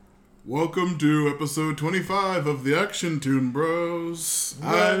Welcome to episode 25 of the Action Toon Bros.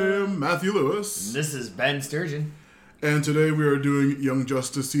 I am Matthew Lewis. This is Ben Sturgeon. And today we are doing Young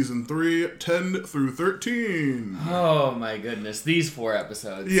Justice Season 3, 10 through 13. Oh my goodness, these 4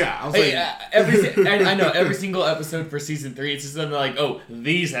 episodes. Yeah, I was I know every single episode for Season 3, it's just something like, oh,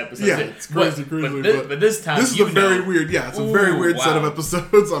 these episodes. Yeah, it's crazy. But this time, this is a very weird set of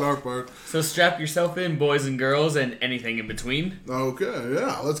episodes on our part. So strap yourself in, boys and girls, and anything in between. Okay,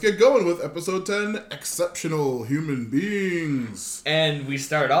 yeah, let's get going with episode 10, Exceptional Human Beings. And we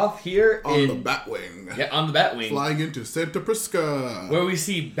start off here on the Batwing. Yeah, on the Batwing. Flying into Santa Prisca. Where we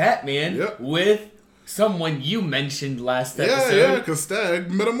see Batman with someone you mentioned last episode. Yeah, Castag,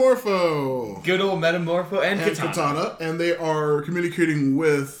 Metamorpho. Good old Metamorpho and Katana. And they are communicating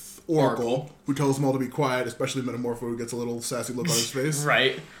with Oracle, who tells them all to be quiet, especially Metamorpho, who gets a little sassy look on his face.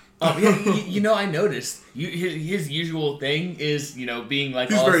 Right. I noticed his usual thing is, being like,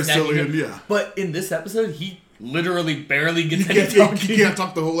 he's all very silly him. and But in this episode, he literally barely gets any talking. He can't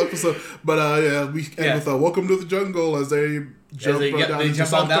talk the whole episode. But we end with Welcome to the Jungle as they jump down into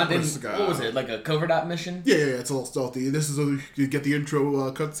Santa Prisca. What was it, like a covert op mission? Yeah, it's a little stealthy. This is you get the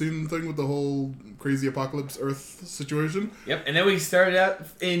intro cutscene thing with the whole crazy apocalypse Earth situation. Yep, and then we started out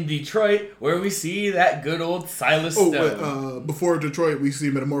in Detroit where we see that good old Silas Stone. Before Detroit, we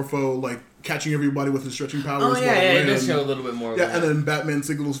see Metamorpho catching everybody with his stretching powers. It does show a little bit more. Yeah, and then Batman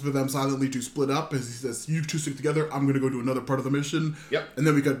signals for them silently to split up as he says, "You two stick together. I'm going to go do another part of the mission." Yep. And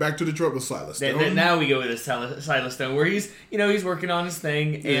then we got back to Detroit with Silas Stone. Then now we go with Silas Stone, where he's working on his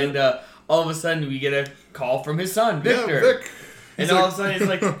thing, and all of a sudden we get a call from his son, Victor. Yeah, Vic. And all of a sudden he's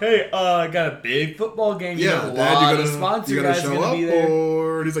like, "Hey, I got a big football game. Yeah, a Dad, lot of sponsor guys gonna be there."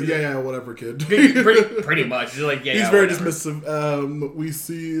 Or he's like, yeah, whatever, kid. pretty much. He's like, he's very dismissive. We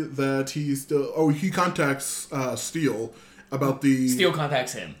see that he contacts Steel about the... Steel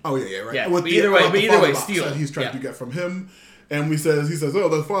contacts him. Oh, yeah, right. Yeah, but either way, Steel. That he's trying to get from him. And he says, "Oh,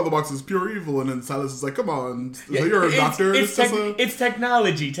 the father box is pure evil." And then Silas is like, "Come on, you're a doctor." It's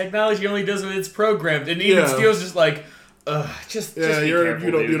technology. Technology only does what it's programmed. And even Steel's just like... just be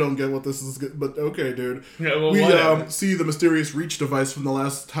careful, you don't get what this is, but okay, dude. Yeah, well, we see the mysterious reach device from the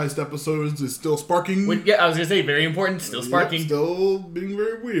last heist episodes is still sparking. I was gonna say very important, still sparking, still being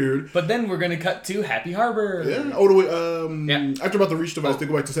very weird. But then we're gonna cut to Happy Harbor. Yeah. Oh, wait. After about the reach device, they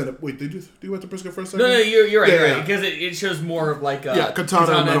go back to Santa. Wait, do you want to Prisca for a second? No, you're right. You're right, because it shows more of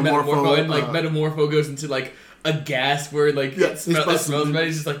Katana and Metamorpho, and Metamorpho goes into a gas where it smells bad.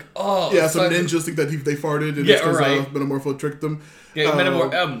 He's just like, oh. Yeah, some ninjas think that they farted and it's because Metamorpho tricked them. Yeah,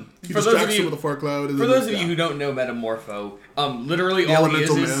 he distracts him with a fart cloud. For those of you who don't know Metamorpho, literally all he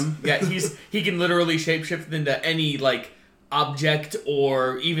is he can literally shapeshift into any object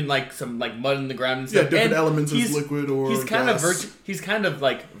or even some mud in the ground and stuff. Yeah, different elements as liquid or he's kind gas. He's kind of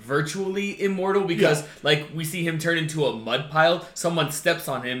virtually immortal because we see him turn into a mud pile. Someone steps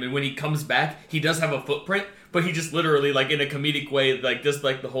on him, and when he comes back, he does have a footprint. But he just literally, in a comedic way, just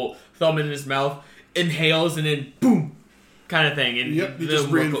the whole thumb in his mouth, inhales, and then boom, kind of thing. And he just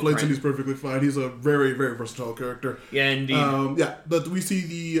reinflates and he's perfectly fine. He's a very, very versatile character. Yeah, indeed. But we see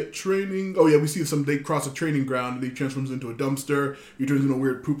the training... we see they cross a training ground, and he transforms into a dumpster. He turns into a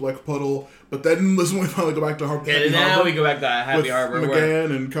weird poop-like puddle. But then, listen, we finally go back to Happy Harbor. Now we go back to Happy Harbor.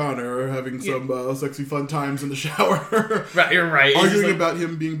 McGann and Connor having some sexy fun times in the shower. Right, you're right. Arguing about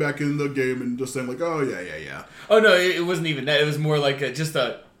him being back in the game and just saying oh, yeah. Oh, no, it wasn't even that. It was more just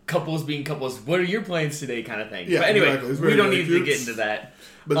a couples being couples. What are your plans today kind of thing. Yeah, but anyway, exactly. We don't need to get into that.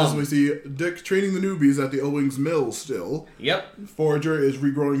 But this is we see Dick training the newbies at the Owings Mill still. Yep. Forager is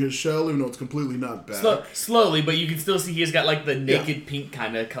regrowing his shell, even though it's completely not back. Slowly, but you can still see he's got the naked pink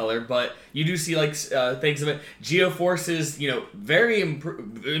kind of color. But you do see things of it. Geoforce is very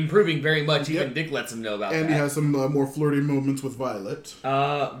improving very much. Even Dick lets him know about that. And he has some more flirty moments with Violet.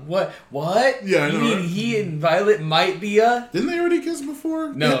 What? Yeah, I know. You mean he and Violet might be a? Didn't they already kiss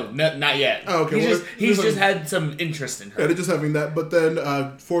before? No, not yet. Oh, okay. He's just had some interest in her. Yeah, they're just having that. But then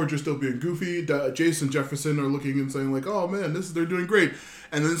Forager still being goofy. Jason Jefferson are looking and saying "Oh man, they're doing great."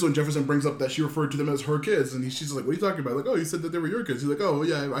 And then when Jefferson brings up that she referred to them as her kids, and she's like, "What are you talking about?" "Oh, you said that they were your kids." He's like, "Oh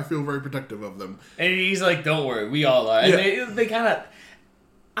yeah, I feel very protective of them." And he's like, "Don't worry, we all are." And they kind of.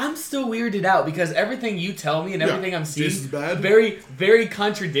 I'm still weirded out because everything you tell me and everything I'm seeing is bad. Very, very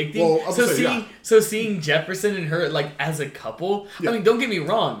contradicting. Well, seeing Jefferson and her as a couple. I mean, don't get me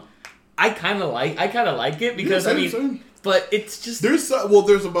wrong. I kind of like it because same. But it's just... There's about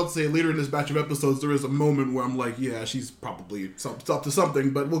to say, later in this batch of episodes, there is a moment where I'm like, yeah, she's probably up to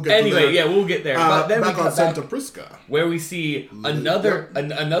something, but we'll get to that. Anyway, yeah, we'll get there. But then back we on Santa Prisca. where we see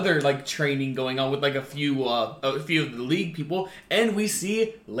another like training going on with like a few of the League people, and we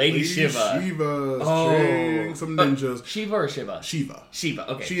see Lady Shiva. Shiva's training some ninjas. Shiva or Shiva?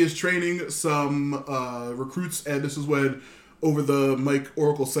 Shiva, okay. She is training some recruits, and this is when over the mic,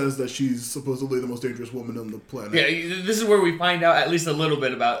 Oracle says that she's supposedly the most dangerous woman on the planet. Yeah, this is where we find out at least a little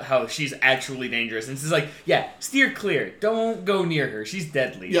bit about how she's actually dangerous. And she's like, yeah, steer clear. Don't go near her. She's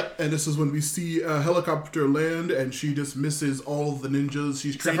deadly. Yeah, and this is when we see a helicopter land, and she dismisses all the ninjas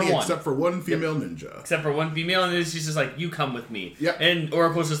she's training except for one female ninja. Except for one female, and she's just like, you come with me. Yep. And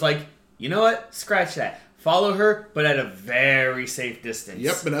Oracle's just like, you know what? Scratch that. Follow her, but at a very safe distance.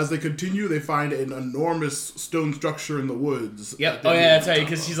 Yep, and as they continue, they find an enormous stone structure in the woods. Yep, oh yeah, that's right,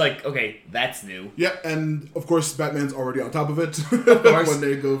 because she's like, okay, that's new. Yep, and of course, Batman's already on top of it. Of course. When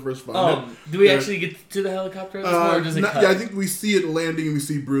they go first find it. Do we actually get to the helicopter at this point, or does it cut? Yeah, I think we see it landing, and we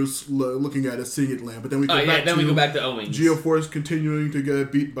see Bruce looking at it, seeing it land, but then we go back to Owens. Geoforce continuing to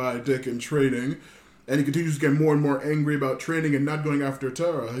get beat by Dick in training. And he continues to get more and more angry about training and not going after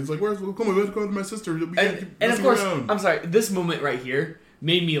Tara. He's like, come on, let's go to my sister. And of course, I'm sorry, this moment right here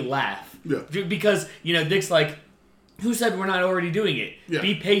made me laugh. Yeah. Because, Dick's like, who said we're not already doing it? Yeah.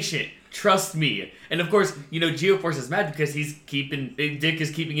 Be patient. Trust me. And of course, Geoforce is mad because Dick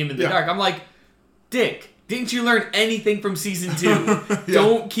is keeping him in the dark. I'm like, Dick, didn't you learn anything from season 2? Yeah.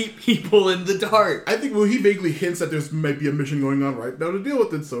 Don't keep people in the dark. I think, he vaguely hints that there might be a mission going on right now to deal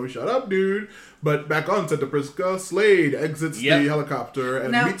with it, so shut up, dude. But back on Santa Prisca, Slade exits the helicopter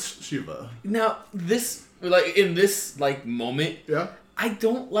and meets Shiva. Now, in this moment, yeah, I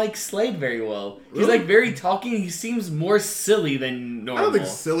don't like Slade very well. He's very talking. He seems more silly than normal. I don't think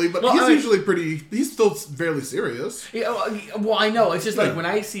silly, but he's usually he's still fairly serious. Yeah, well, I know. It's just when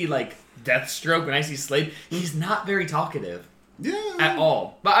I see Deathstroke, when I see Slade, he's not very talkative. Yeah. At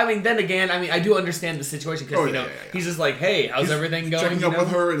all. But then again, I do understand the situation because, he's just like, hey, how's everything going? Checking up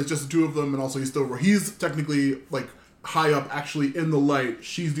with her, and it's just the two of them, and also he's technically, high up actually in the light.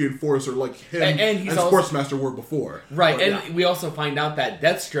 She's the enforcer like him and Sportsmaster were before. Right, but, we also find out that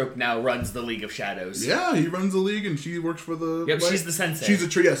Deathstroke now runs the League of Shadows. Yeah, he runs the league and she works for the... Yep, she's the sensei. She's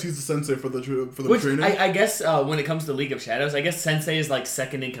the sensei for the training. I guess when it comes to League of Shadows, I guess sensei is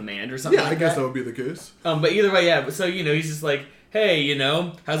second in command or something like that. Yeah, I guess that would be the case. But either way, yeah, so he's just like, hey,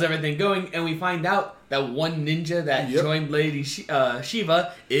 how's everything going? And we find out that one ninja that joined Lady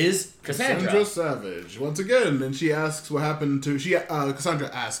Shiva is Cassandra Savage. Once again, and she asks what happened to...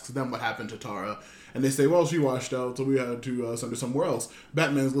 Cassandra asks them what happened to Tara. And they say, well, she washed out, so we had to send her somewhere else.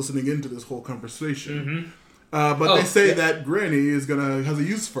 Batman's listening into this whole conversation. Mm-hmm. But they say that Granny has a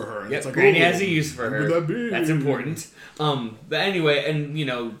use for her. And it's Granny has a use for her. That's important. But anyway, and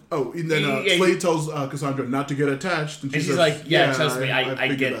and then Slade tells Cassandra not to get attached, and she's like, "Yeah, trust me,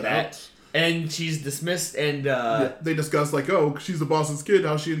 I get that." And she's dismissed, and they discuss she's the boss's kid.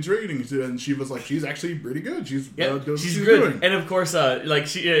 How's she in training? And Shiva's like, she's actually pretty good. She's good. Doing. And of course,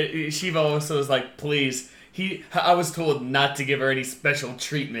 Shiva also is like, please. I was told not to give her any special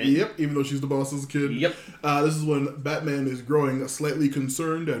treatment. Yep, even though she's the boss's kid. Yep. This is when Batman is growing slightly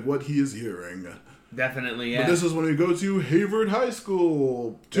concerned at what he is hearing. Definitely, yeah. But this is when we go to Hayward High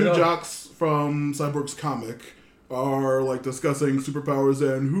School. Two jocks from Cyborg's comic are discussing superpowers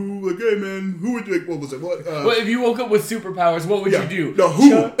and what was it? Well, if you woke up with superpowers, what would you do? No,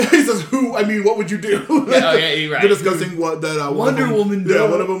 who? He says who, what would you do? You're right. They're discussing Wonder Woman. Yeah,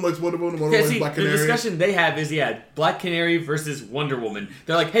 one of them likes Wonder Woman, one of them likes Black Canary. The discussion they have is, Black Canary versus Wonder Woman.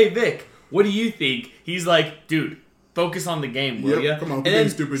 They're like, hey, Vic, what do you think? He's like, dude, focus on the game, will ya? Come on, being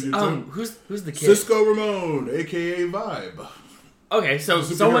stupid, you too. Who's the kid? Cisco Ramon, a.k.a. Vibe. Okay, so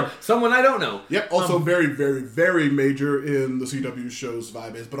someone I don't know. Yep, also very, very, very major in the CW shows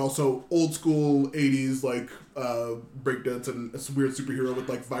Vibe is, but also old school 80s, breakdance and a weird superhero with,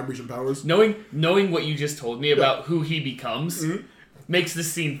 vibration powers. Knowing what you just told me about who he becomes makes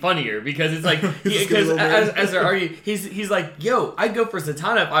this scene funnier, because it's as they're arguing, he's like, yo, I'd go for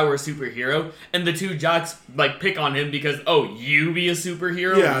Zatanna if I were a superhero, and the two jocks, pick on him because, you be a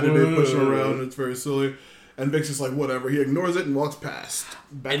superhero? Yeah, and they push him around, it's very silly. And Vic's just like, whatever. He ignores it and walks past.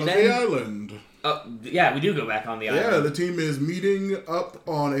 Back on the island. Yeah, we do go back on the island. Yeah, the team is meeting up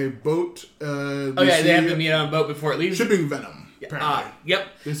on a boat. They have to meet on a boat before it leaves? Shipping Venom, apparently. Yep.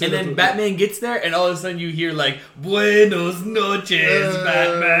 And then Batman gets there, and all of a sudden you hear, Buenos noches,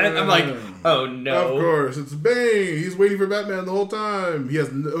 Batman. I'm like, Oh no! Of course, it's Bane. He's waiting for Batman the whole time.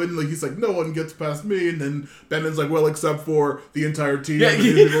 He's like, no one gets past me, and then Batman's like, well, except for the entire team. Yeah,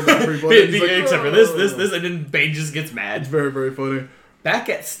 except for this, and then Bane just gets mad. It's very, very funny. Back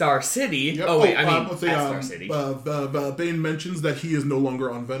at Star City. Yep. At Star City. Bane mentions that he is no longer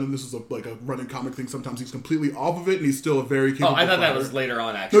on Venom. This is a running comic thing. Sometimes he's completely off of it, and he's still a very capable I thought fighter. that was later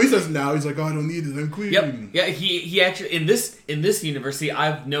on. Actually, no, he says now. He's like, oh, I don't need it. I'm clean. Yep. Yeah. He actually in this universe,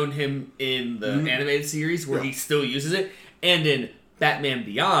 I've known him in the animated series where he still uses it, and in Batman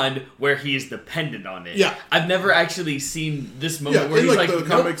Beyond, where he is dependent on it. Yeah. I've never actually seen this moment where in he's like, the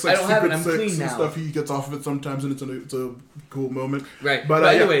comics, I don't have it, I'm Secret clean Six now. and stuff, he gets off of it sometimes, and it's a cool moment. Right. But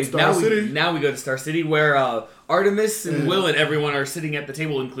anyway, Star City. now we go to Star City, where Artemis and Will and everyone are sitting at the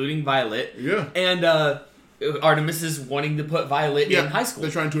table, including Violet. Yeah. And Artemis is wanting to put Violet in high school.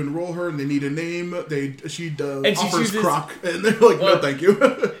 They're trying to enroll her, and they need a name. She offers chooses, Croc, and they're like, no, thank you.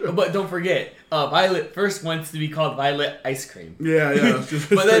 But don't forget, Violet first wants to be called Violet Ice Cream. Yeah. It's just,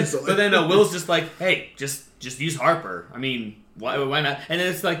 but then Will's just like, hey, just use Harper. I mean, why not? And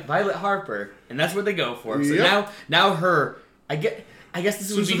then it's like Violet Harper, and that's what they go for. So now her, I guess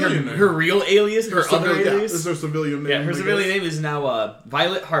this would be her real alias, her other alias. This is her civilian name. Yeah, her civilian name is now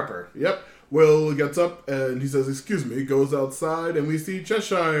Violet Harper. Yep. Will gets up and he says, excuse me, goes outside, and we see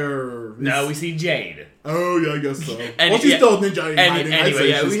Cheshire. No, we see Jade. Oh, yeah, I guess so. And she's still ninja hiding.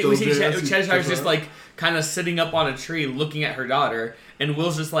 Anyway, we see Cheshire's just like kind of sitting up on a tree looking at her daughter, and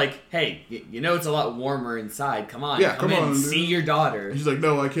Will's just like, hey, you know it's a lot warmer inside. Come on, come in, see your daughter. And she's like,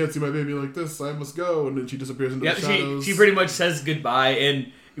 no, I can't see my baby like this. I must go. And then she disappears into the shadows. She pretty much says goodbye,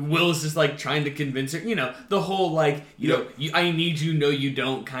 and Will's just like trying to convince her, the whole like, I need you, no you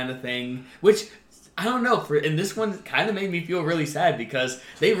don't kind of thing, which I don't know, and this one kind of made me feel really sad because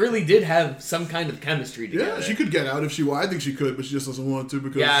they really did have some kind of chemistry together. Yeah, she could get out if she wanted. I think she could, but she just doesn't want to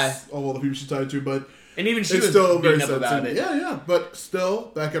because all the people she's tied to, but and even she it's was still very beaten up about it. Yeah, but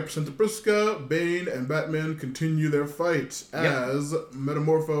still, back at Santa Prisca, Bane and Batman continue their fight as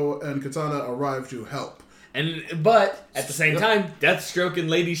Metamorpho and Katana arrive to help. But at the same time, Deathstroke and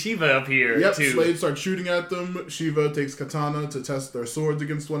Lady Shiva appear too. Slade starts shooting at them. Shiva takes Katana to test their swords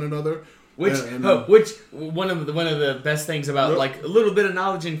against one another. Which one of the best things about like a little bit of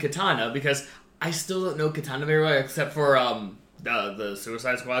knowledge in Katana, because I still don't know Katana very well except for the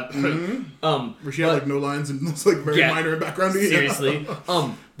Suicide Squad. Where she had like no lines and it's like very minor in background. Seriously.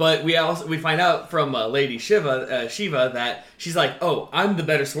 But we find out from Lady Shiva that she's like, oh, I'm the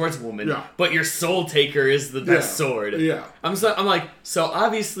better swordswoman, but your Soul Taker is the best sword. Yeah. I'm like, so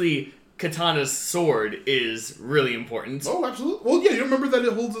obviously Katana's sword is really important. Oh, absolutely. Well, yeah, you remember that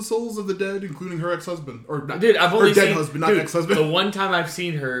it holds the souls of the dead, including her ex-husband. Or not, dude, I've only her dead seen, husband, not ex-husband. The one time I've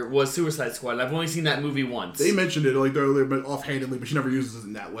seen her was Suicide Squad. I've only seen that movie once. They mentioned it like earlier, but offhandedly, but she never uses it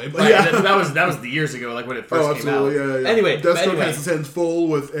in that way. But that was the years ago, like when it first came out. Yeah. Anyway, Deathstroke has his hands full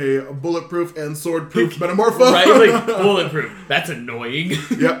with a bulletproof and sword-proof Metamorpho. Right, like bulletproof. That's annoying.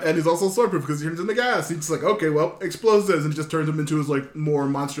 Yep, and he's also swordproof because he turns into gas. He's just like, okay, well, explosives, and just turns him into his like more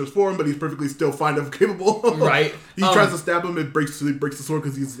monstrous form, but he's perfectly still fine of capable. Right. He tries to stab him, it breaks the sword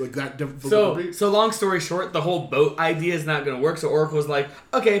because he's like that difficult. So long story short, the whole boat idea is not going to work. So Oracle's like,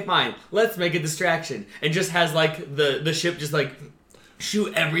 okay, fine, let's make a distraction, and just has like the ship just like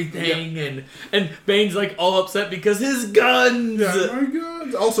shoot everything, and Bane's like all upset because his guns. Yeah, my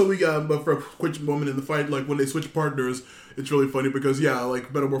guns. Also, but for a quick moment in the fight, like when they switch partners, it's really funny because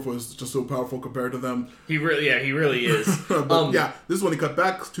like Metamorpho is just so powerful compared to them. He really is. But this is when he cut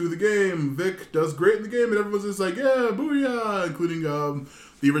back to the game. Vic does great in the game, and everyone's just like, yeah, booyah, including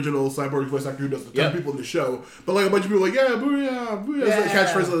the original Cyborg voice actor who does a ton of people in the show. But like a bunch of people are like, yeah, booyah, booyah. Yeah. It's like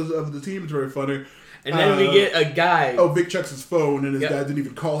catchphrase of the team. It's very funny. And then we get a guy. Oh, Vic checks his phone, and his dad didn't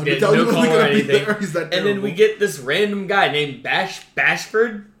even call him to Yeah, tell him he no was call or going to be anything. there. He's that terrible. And then we get this random guy named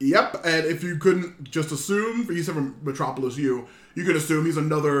Bashford. Yep, and if you couldn't just assume, he's from Metropolis U, you could assume he's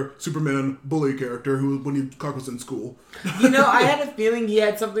another Superman bully character who, when he Clark was in school. I had a feeling he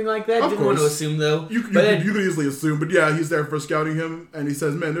had something like that. Didn't want to assume, though. You could easily assume, but yeah, he's there for scouting him, and he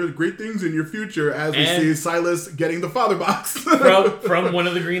says, man, there's great things in your future, as we see Silas getting the father box. from one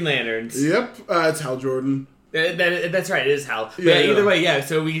of the Green Lanterns. Yep, it's Hal Jordan. That's right, it is Hal. Yeah, either way,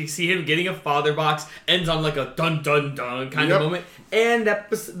 so we see him getting a father box, ends on like a dun dun dun kind of moment, and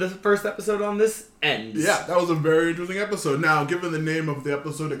the first episode on this ends. Yeah, that was a very interesting episode. Now, given the name of the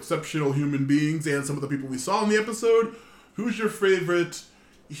episode, Exceptional Human Beings, and some of the people we saw in the episode, who's your favorite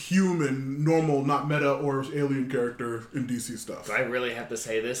human, normal, not meta or alien character in DC stuff? Do I really have to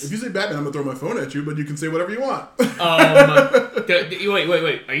say this? If you say Batman, I'm gonna throw my phone at you, but you can say whatever you want. Wait.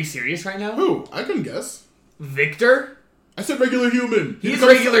 Are you serious right now? Who? I couldn't guess. Victor? I said regular human. He's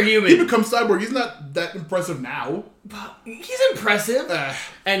regular human. He becomes cyborg. He's not that impressive now. He's impressive.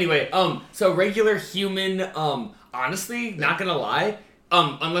 Anyway, so regular human, honestly, not gonna lie,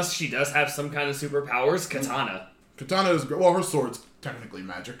 unless she does have some kind of superpowers, Katana. Katana is great. Well, her sword's technically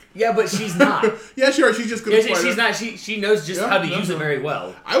magic. Yeah, but she's not. Yeah, sure. She's just good. She's not. She knows just how to use it very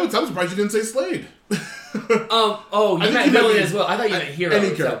well. I'm surprised you didn't say Slade. Oh, you meant villain as well. I thought you meant hero.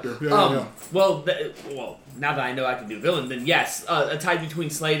 Any character. So, Well, now that I know I can do villain, then yes, a tie between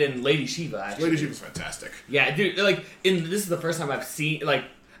Slade and Lady Shiva. Actually, Lady Shiva's fantastic. Yeah, dude. Like, this is the first time I've seen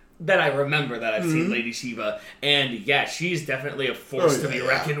that I remember that I've seen Lady Shiva, and yeah, she's definitely a force to be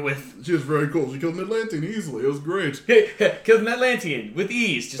reckoned with. She was very cool. She killed an Atlantean easily. It was great. Killed an Atlantean with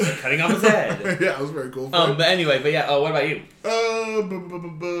ease, just cutting off his head. Yeah, it was very cool. But anyway, what about you?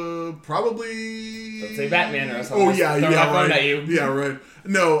 Probably. Don't say Batman or else I'll right. at you. Yeah, right.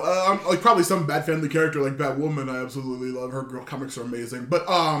 No, probably some Bat family character like Batwoman. I absolutely love her. Comics are amazing. But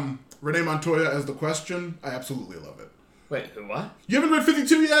Renee Montoya as the Question, I absolutely love it. Wait, what? You haven't read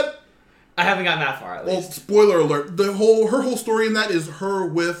 52 yet? I haven't gotten that far, at least. Well, spoiler alert. Her whole story in that is her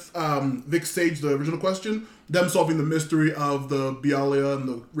with Vic Sage, the original Question, them solving the mystery of the Bialia and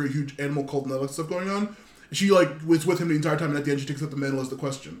the very huge animal cult and all that stuff going on. She, was with him the entire time, and at the end she takes up the mantle as the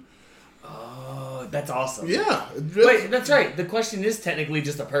Question. Oh, that's awesome. Yeah. Wait, that's right. The Question is technically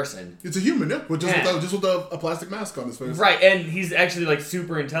just a person. It's a human, yeah. Just with a plastic mask on his face. Right, and he's actually,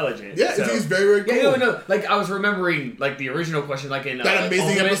 super intelligent. Yeah, so. He's very, very cool. Yeah, no. I was remembering, the original Question, in that amazing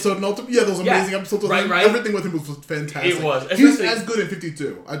Ultimate episode in Ultimate. Yeah, those amazing episodes. Right. Everything with him was fantastic. It was. He's as good in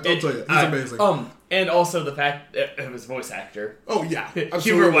 52. I'll tell you. He's amazing. And also the fact of his voice actor. Oh, yeah.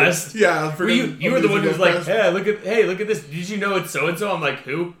 Hubert West. Yeah. You were the one who was like, hey, look at this. Did you know it's so-and-so? I'm like,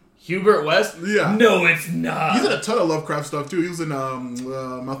 who? Hubert West? Yeah. No, it's not. He's in a ton of Lovecraft stuff, too. He was in, not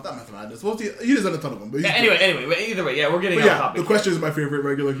Mouth Madness. Well, he is in a ton of them. But anyway, but either way, we're getting off topic. The Question is my favorite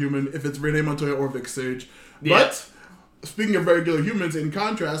regular human, if it's Renee Montoya or Vic Sage. Yeah. But, speaking of regular humans, in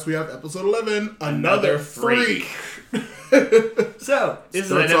contrast, we have episode 11, Another Freak. So, this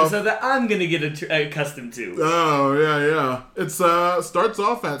is an episode that I'm going to get accustomed to. Oh, yeah. It starts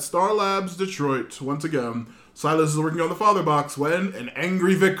off at Star Labs, Detroit, once again. Silas is working on the father box when an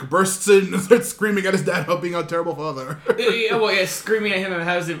angry Vic bursts in and starts screaming at his dad about being a terrible father. Screaming at him about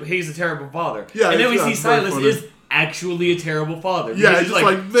how he's a terrible father. Yeah, and then we see Silas is actually a terrible father. Yeah, he's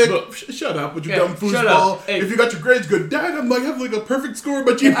just Vic, shut up with your dumb foosball. Hey, if you got your grades good, Dad, I'm have a perfect score,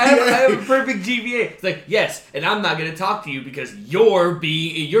 but GPA. I have a perfect GPA. It's yes, and I'm not going to talk to you because you're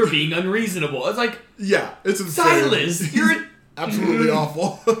being unreasonable. It's yeah, it's insane. Silas, you're absolutely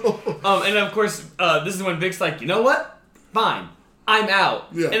awful. And of course, this is when Vic's like, you know what? Fine. I'm out.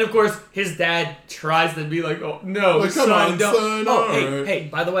 Yeah. And of course, his dad tries to be like, oh, no, son, don't. Oh, hey,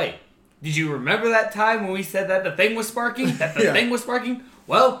 by the way, did you remember that time when we said that the thing was sparking? Thing was sparking?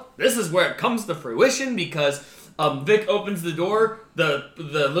 Well, this is where it comes to fruition because Vic opens the door, the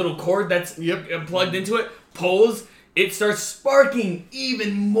little cord that's plugged into it, pulls, it starts sparking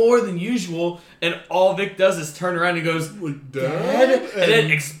even more than usual, and all Vic does is turn around and goes, Dad? And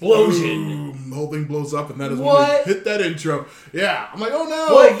then explosion. Boom. The whole thing blows up, and that is when we hit that intro. Yeah. I'm like, oh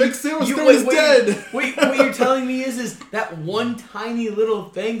no, what? Vic Stone is dead. Wait, what you're telling me is that one tiny little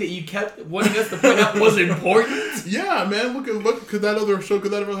thing that you kept wanting us to point out was important? Yeah, man. Look, could that other show,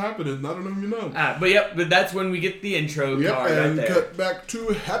 could that ever happen? And I don't know if you know. But that's when we get the intro card and right there. Cut back to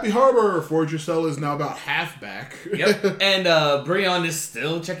Happy Harbor. Forager Cell is now about half back. Yep. And Breon is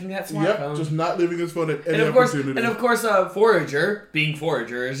still checking that smartphone. Yep, just not leaving his phone at any opportunity. And of course, Forager, being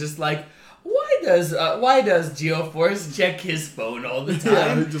Forager, is just like, why does Geoforce check his phone all the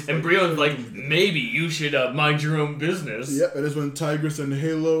time? And Breon's like, maybe you should mind your own business. Yep, it is when Tigress and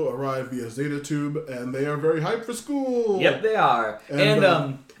Halo arrive via Zeta Tube, and they are very hyped for school. Yep, they are. And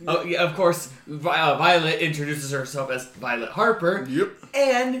of course, Violet introduces herself as Violet Harper. Yep.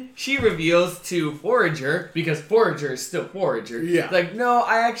 And she reveals to Forager, because Forager is still Forager. Yeah. Like, no,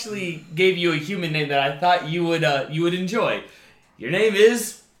 I actually gave you a human name that I thought you would enjoy. Your name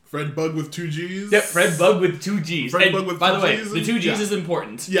is Fred Bug with 2 G's. Yep, Fred Bug with 2 G's. Fred Bug with 2 G's. By the way, the 2 G's is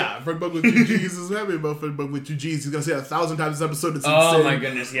important. Yeah, Fred Bug with 2 G's is happy about Fred Bug with 2 G's. He's gonna say it 1,000 times this episode. It's insane. Oh my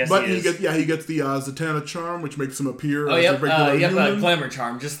goodness, yes, but he gets the Zatanna charm, which makes him appear as a regular human. Glamour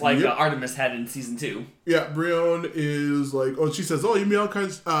charm, just like Artemis had in season 2. Yeah, Breon is like, she says, you meet all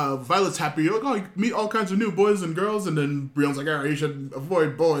kinds, Violet's happy. You're like, you meet all kinds of new boys and girls, and then Breon's like, you should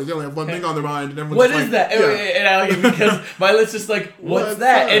avoid boys. They only have one thing on their mind. And what is that? Yeah. And because Violet's just like, what's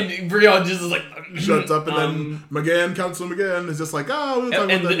that? And Brion just is like... Shuts up, and then McGann, Counselor McGann, is just like, oh, we'll talk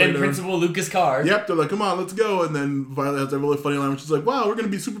about that later. And Principal Lucas Carr. Yep, they're like, come on, let's go. And then Violet has a really funny line, which is like, wow, we're going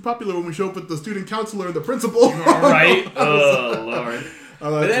to be super popular when we show up with the student counselor and the principal. Right? Oh, Lord.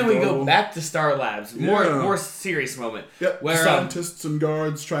 But then we go back to Star Labs. More serious moment. Yep. Where scientists and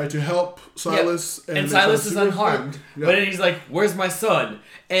guards try to help Silas. Yep. And Silas is unharmed. Yep. But then he's like, where's my son?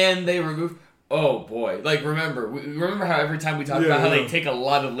 And they remove... Oh, boy. Like, remember how every time we talk about how they take a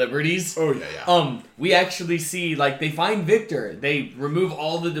lot of liberties? Oh, yeah. We actually see, like, they find Victor. They remove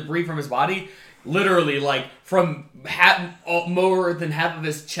all the debris from his body. Literally, like, from more than half of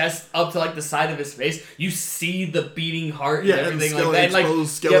his chest up to, like, the side of his face. You see the beating heart and everything like that. Exposed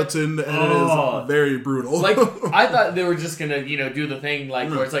skeleton, and it is very brutal. Like, I thought they were just gonna, do the thing,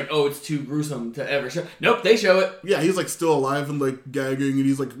 like, where it's like, oh, it's too gruesome to ever show. Nope, they show it. Yeah, he's, like, still alive and, like, gagging, and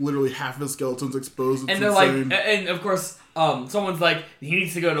he's, like, literally half his skeleton's exposed. It's insane. Like, and of course, someone's like, he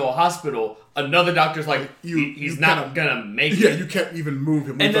needs to go to a hospital. Another doctor's like, he's not gonna make it. Yeah, you can't even move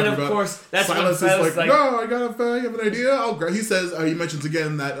him. And then, of course, that's Silas is like, no, I have an idea. He says, he mentions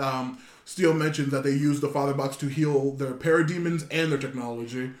again that Steele mentions that they use the Father Box to heal their parademons and their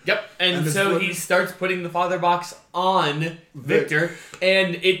technology. Yep, and so he starts putting the Father Box on Victor,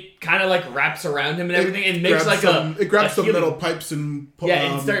 and it kind of like wraps around him and everything, and makes like it grabs some metal pipes and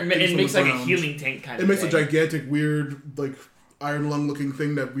it makes like a healing tank kind of. It makes a gigantic, weird, like iron lung looking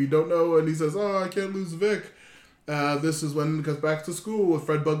thing that we don't know, and he says, "Oh, I can't lose Vic." This is when it goes back to school with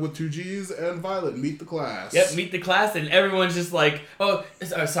Fred Bug with 2 G's and Violet meet the class. Yep, meet the class, and everyone's just like, "Oh,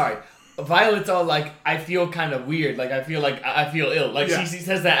 sorry." Violet's all like, I feel kind of weird. Like, I feel ill. Like, she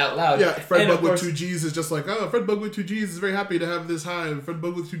says that out loud. Yeah, Fred Bug with 2 G's is just like, oh, Fred Bug with 2 G's is very happy to have this hive. Fred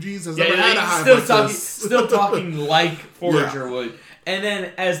Bug with 2 G's has never had a hive like this. Still talking like Forager would. And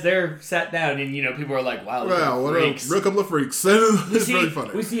then as they're sat down and, people are like, wow, what a real couple of freaks. It's really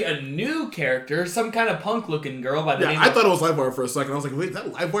funny. We see a new character, some kind of punk-looking girl by the name I thought it was Livewire for a second. I was like, wait, is that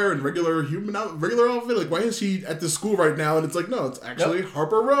Livewire in regular outfit? Like, why is she at this school right now? And it's like, no, it's actually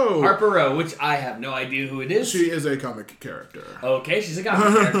Harper Row. Harper Row, which I have no idea who it is. She is a comic character. Okay, she's a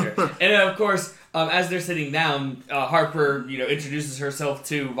comic character. And then, of course... as they're sitting down, Harper, introduces herself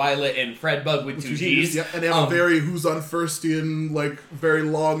to Violet and Fred Bug with 2 G's. Yeah, and they have a very who's on firstian, like, very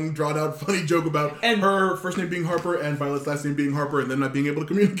long, drawn-out, funny joke about her first name being Harper and Violet's last name being Harper, and then not being able to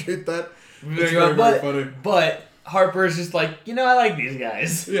communicate that. It's very funny. But Harper is just like, I like these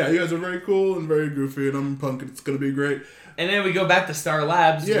guys. Yeah, you guys are very cool and very goofy, and I'm punk, and it's going to be great. And then we go back to Star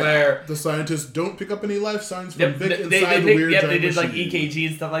Labs, where... the scientists don't pick up any life signs from Vic inside the weird giant they did, machine. like, EKG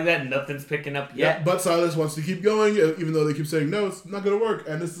and stuff like that, and nothing's picking up yet. Yep, but Silas wants to keep going, even though they keep saying, no, it's not going to work.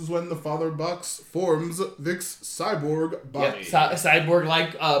 And this is when the Father Box forms Vic's cyborg body. Yep,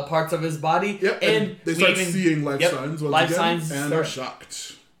 cyborg-like parts of his body. Yep, and they start seeing life signs once again, and are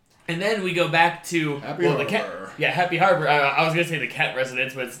shocked. And then we go back to Happy Harbor. Happy Harbor. I was gonna say the cat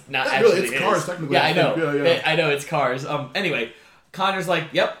residence, but it's not actually. Really, it's Cars, technically. Yeah, I know. I know it's Cars. Anyway, Connor's like,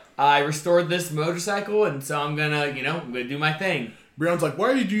 "Yep, I restored this motorcycle, and so I'm gonna, I'm gonna do my thing." Brion's like,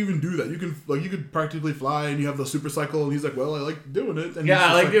 "Why did you even do that? You could practically fly, and you have the super cycle." And he's like, "Well, I like doing it." And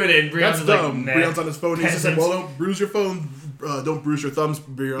I like doing it. And Brion's that's dumb. Like, Brion's on his phone. He's just like, "Well, don't bruise your phone. Don't bruise your thumbs,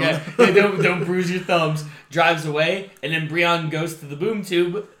 Brion." Yeah, don't bruise your thumbs. Drives away, and then Brion goes to the boom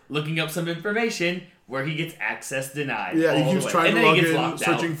tube, looking up some information where he gets access denied. Yeah, he keeps trying to log in,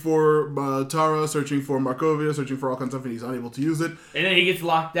 searching for Tara, searching for Markovia, searching for all kinds of stuff, and he's unable to use it. And then he gets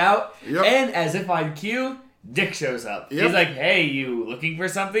locked out, and as if on cue, Dick shows up. Yep. He's like, "Hey, you looking for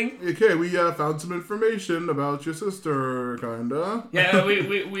something?" Okay, we found some information about your sister, kinda. Yeah,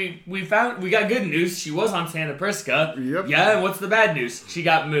 we got good news. She was on Santa Prisca. Yep. Yeah, and what's the bad news? She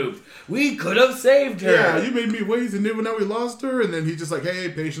got moved. We could have saved her. Yeah, you made me wait, and now we lost her. And then he's just like, "Hey,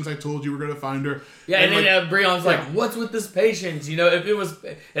 Patience, I told you we're gonna find her." Yeah, and then Brion's like, "What's with this Patience? If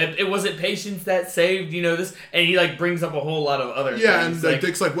it wasn't Patience that saved, this," and he like brings up a whole lot of other things. Yeah, and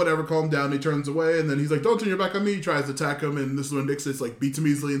Dick's like, "Whatever, calm down." He turns away, and then he's like, "Don't turn your back on me." He tries to attack him, and this is when Dick just like beats him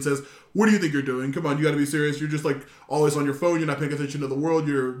easily and says, "What do you think you're doing? Come on, you got to be serious. You're just like always on your phone. You're not paying attention to the world.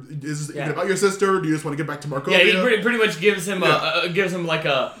 Is this even about your sister? Do you just want to get back to Markovia?" Yeah, he pretty much gives him like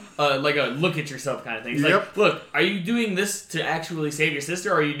a look at yourself kind of thing. He's like, "Look, are you doing this to actually save your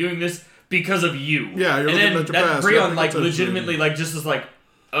sister, or are you doing this because of you?" Yeah, you're looking at your past. Brion like legitimately like just is like,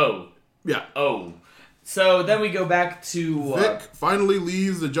 "Oh, yeah, oh." So then we go back to Vic finally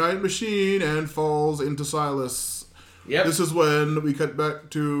leaves the giant machine and falls into Silas. Yep. This is when we cut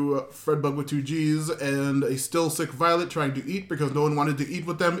back to Fred Bug with 2 G's and a still sick Violet trying to eat because no one wanted to eat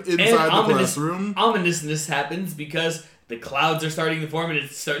with them inside the classroom. Ominousness happens because the clouds are starting to form and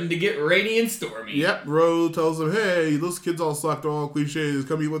it's starting to get rainy and stormy. Yep, Ro tells him, hey, those kids all suck, they're all cliches,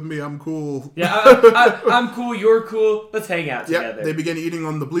 come eat with me, I'm cool. Yeah, I'm cool, you're cool, let's hang out together. Yep, they begin eating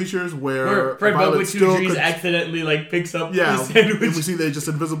on the bleachers where Fred Bug with still 2 G's accidentally picks up the sandwich. And we see they're just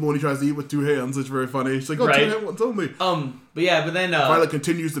invisible when he tries to eat with 2 hands, it's very funny. She's like, 2 hands only. But then... Violet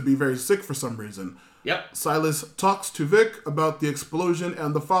continues to be very sick for some reason. Yep. Silas talks to Vic about the explosion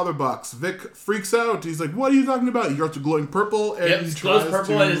and the father box. Vic freaks out. He's like, what are you talking about? He starts glowing purple and he glows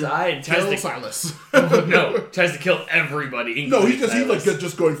purple in his eye and tries to Silas. Tries to kill everybody. No, he's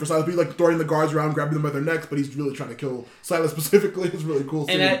just going for Silas. He's throwing the guards around, grabbing them by their necks, but he's really trying to kill Silas specifically. It's really cool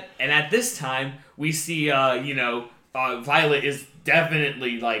scene. And at this time, we see, Violet is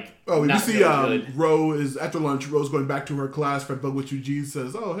definitely we see good. Ro is after lunch. Ro's going back to her class. Fred Bug with 2 G's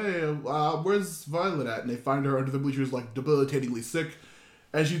says, "Oh hey, where's Violet at?" And they find her under the bleachers, debilitatingly sick,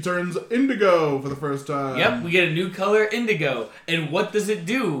 and she turns indigo for the first time. Yep, we get a new color, indigo. And what does it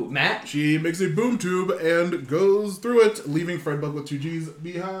do, Matt? She makes a boom tube and goes through it, leaving Fred Bug with 2 G's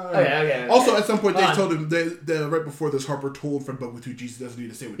behind. Okay. Also, at some point, they told him right before this, Harper told Fred Bug with 2 G's he doesn't need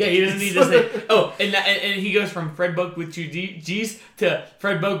to say what. Yeah, he doesn't need to say. Oh, and he goes from Fred Bug with 2 G's to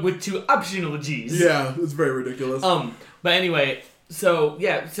Fred Bug with 2 optional G's. Yeah, it's very ridiculous. But anyway. She goes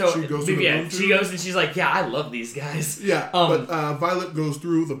and she's like, yeah, I love these guys. Yeah, but Violet goes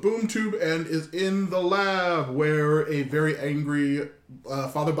through the boom tube and is in the lab where a very angry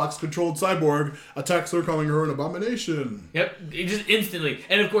father box controlled cyborg attacks her, calling her an abomination. Yep, just instantly.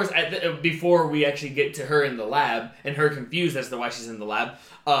 And of course, before we actually get to her in the lab and her confused as to why she's in the lab,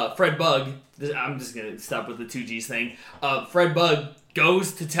 Fred Bug, I'm just going to stop with the 2 G's thing, Fred Bug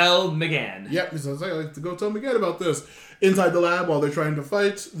goes to tell McGann. Yep, he says, I like to go tell McGann about this. Inside the lab, while they're trying to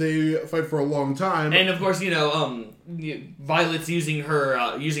fight, they fight for a long time. And of course, Violet's using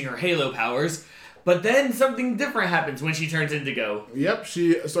her Halo powers, but then something different happens when she turns indigo. Yep,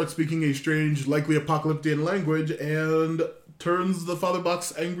 she starts speaking a strange, likely apocalyptic language, and turns the father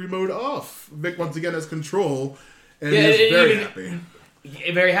box angry mode off. Vic once again has control, and is very happy.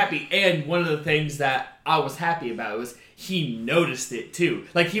 Very happy. And one of the things that I was happy about was he noticed it too.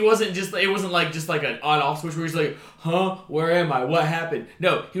 It wasn't like an on-off switch where he's like, huh, where am I? What happened?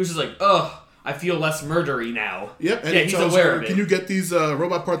 No, he was just like, ugh, I feel less murdery now. Yep, and he's aware of it. Can you get these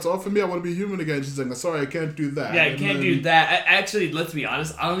robot parts off of me? I want to be human again. She's like, sorry, I can't do that. Yeah, I can't do that. Actually, let's be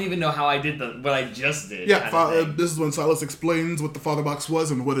honest, I don't even know how I did what I just did. Yeah, this is when Silas explains what the father box was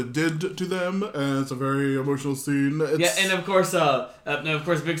and what it did to them, and it's a very emotional scene. And of course,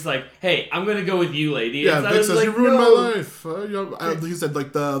 Vic's like, hey, I'm going to go with you, lady. Yeah, Vic says, you ruined my life. He said,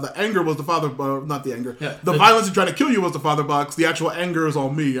 the anger was the father, not the anger. Yeah, the violence in trying to kill you was the father box. The actual anger is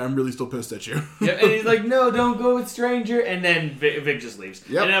all me. I'm really still pissed at you. Yep, and he's like, no, don't go with stranger, and then Vic just leaves.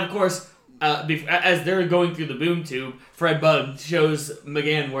 Yep. And then, of course, as they're going through the boom tube, Fred Bug shows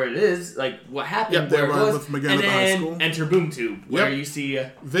McGann where it is, what happened, where it was, with McGann and at the high school. Enter boom tube, where you see...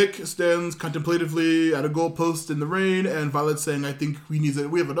 Vic stands contemplatively at a goalpost in the rain, and Violet's saying, I think we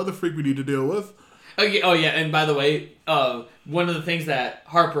have another freak we need to deal with. Oh yeah, and by the way, one of the things that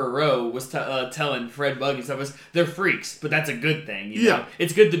Harper Row was telling Fred Bug and stuff was they're freaks, but that's a good thing. You know?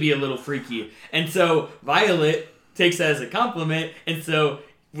 It's good to be a little freaky, and so Violet takes that as a compliment, and so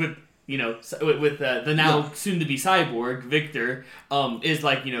with the now soon to be cyborg Victor is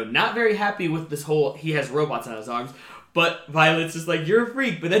not very happy with this whole he has robots on his arms. But Violet's just like, you're a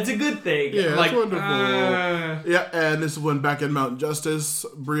freak, but that's a good thing. Yeah, that's wonderful. Yeah, and this is when back in Mount Justice,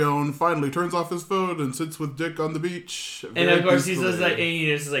 Brion finally turns off his phone and sits with Dick on the beach. And of course he says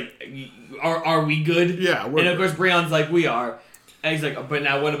are we good? Yeah, and of course Brion's like, we are. And he's like, but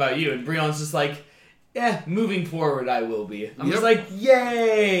now what about you? And Brion's just like, yeah, moving forward I will be. I'm just like,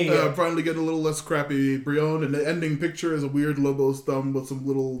 yay! Finally getting a little less crappy Brion, and the ending picture is a weird Lobo's thumb with some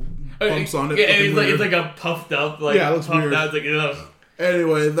little bumps on it. Yeah, it's like a puffed up, it looks weird. Out, it's like, ugh.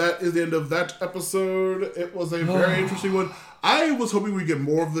 Anyway, that is the end of that episode. It was a very interesting one. I was hoping we'd get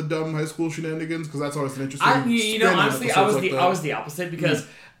more of the dumb high school shenanigans, because that's always an interesting honestly, I was the opposite, because...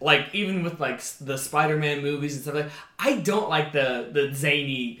 even with, the Spider-Man movies and stuff like that, I don't like the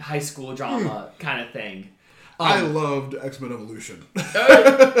zany high school drama kind of thing. I loved X-Men Evolution.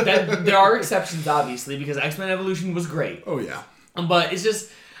 There are exceptions, obviously, because X-Men Evolution was great. Oh, yeah. But it's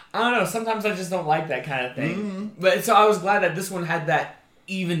just, I don't know, sometimes I just don't like that kind of thing. Mm-hmm. But so I was glad that this one had that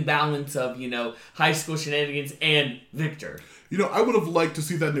even balance of, high school shenanigans and Victor. I would have liked to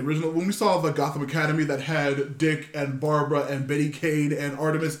see that in the original. When we saw the Gotham Academy that had Dick and Barbara and Betty Kane and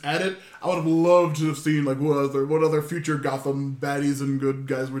Artemis at it, I would have loved to have seen what other future Gotham baddies and good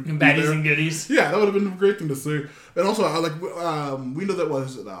guys would be baddies there. And goodies. Yeah, that would have been a great thing to see. And also, we know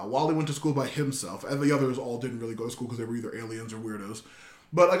that Wally went to school by himself, and the others all didn't really go to school because they were either aliens or weirdos.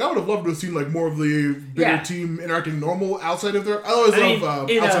 But I would have loved to have seen more of the bigger team interacting normal outside of their. I always love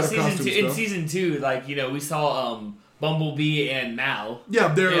outside of costumes. In season 2, we saw Bumblebee and Mal. Yeah,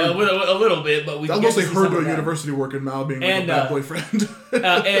 they're a little bit, but we. I was mostly her doing university work and Mal being a bad boyfriend.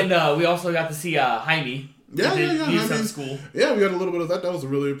 and we also got to see Jaime. Yeah. School. Yeah, we got a little bit of that. That was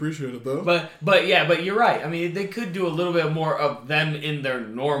really appreciated, though. But you're right. I mean, they could do a little bit more of them in their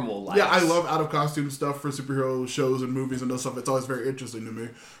normal lives. Yeah, I love out of costume stuff for superhero shows and movies and those stuff. It's always very interesting to me.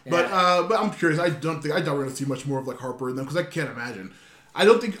 Yeah. But I'm curious. I doubt we're going to see much more of Harper in them because I can't imagine. I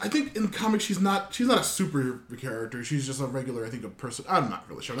think in the comics she's not a super character. She's just a regular, a person. I'm not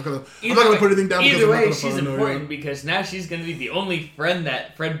really sure. I'm not gonna put anything down. Either way, she's important because now she's gonna be the only friend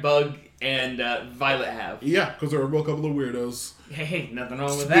that Fred Bug and Violet have. Yeah, because they're a real couple of weirdos. Hey, nothing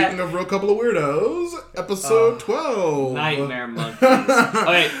wrong with that. Speaking of real couple of weirdos, episode 12. Nightmare Monkeys.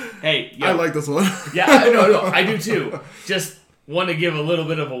 Okay, hey, yo. I like this one. Yeah, no, I do too. Just want to give a little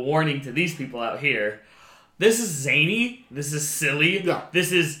bit of a warning to these people out here. This is zany. This is silly. Yeah.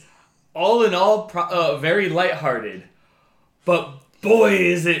 This is, all in all, very lighthearted. But boy,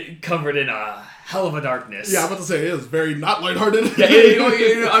 is it covered in a hell of a darkness. Yeah, I'm about to say, it is very not lighthearted.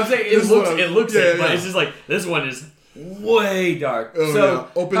 Yeah, I'm saying it looks it, but it's just this one is way dark. Oh,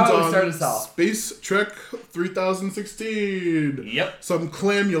 so, opens how on start us off? Space Trek 3016. Yep. Some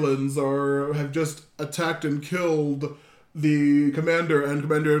Clamulans have just attacked and killed the Commander and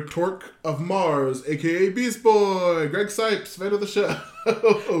Commander Torque of Mars, a.k.a. Beast Boy, Greg Sipes, fan of the show.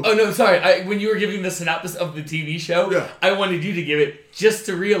 Oh, no, sorry. When you were giving the synopsis of the TV show, I wanted you to give it just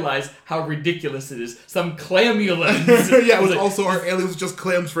to realize how ridiculous it is. Some Clamulans. Yeah, it was also our aliens with just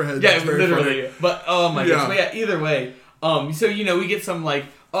clams for heads. Yeah, literally. Funny. But, oh my gosh. But yeah, either way. So, we get some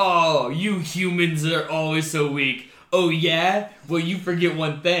oh, you humans are always so weak. Oh, yeah? Well, you forget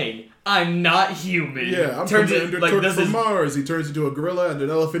one thing. I'm not human. Yeah, I'm Commander Torque from Mars. He turns into a gorilla and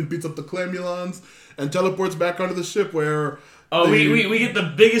an elephant beats up the Clamulans and teleports back onto the ship where... Oh, we get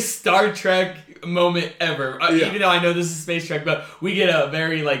the biggest Star Trek moment ever. Even though I know this is Space Trek, but we get a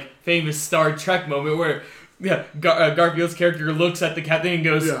very, famous Star Trek moment where Garfield's character looks at the captain and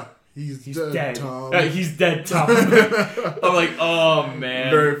goes... Yeah. He's dead, Tom. He's dead, Tom. I'm like, oh,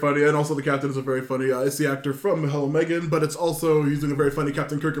 man. Very funny. And also the captain is a very funny... it's the actor from Hello, Megan, but it's also... He's doing a very funny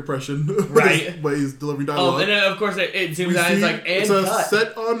Captain Kirk impression. Right. But he's delivering dialogue. And then, of course, it seems that it's a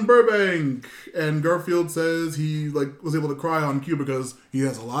set on Burbank. And Garfield says he, was able to cry on cue because he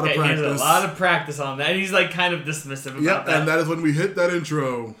has a lot of practice. He has a lot of practice on that. And he's, kind of dismissive about that. And that is when we hit that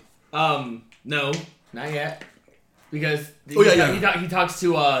intro. No, not yet. Because he talks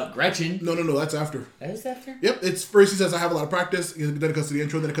to Gretchen. No, that's after. That is after? Yep, it's first he says, I have a lot of practice, then it cuts to the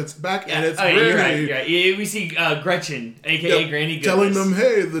intro, then it cuts back, and it's You're right. Yeah, we see Gretchen, a.k.a. Granny Goodness. Telling them,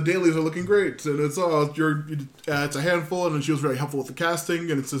 hey, the dailies are looking great, and it's it's a handful, and she was very helpful with the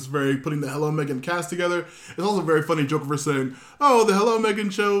casting, and it's just very putting the Hello Megan cast together. It's also a very funny joke of her saying, oh, the Hello Megan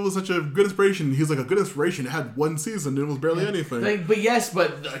show was such a good inspiration. He's like, a good inspiration? It had one season, it was barely anything. But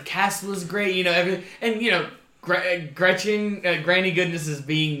the cast was great, everything, and, Gretchen, Granny Goodness is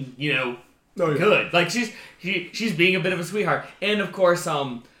being, good. She's being a bit of a sweetheart. And of course,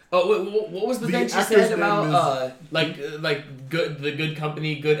 what was the thing she said about, good, the good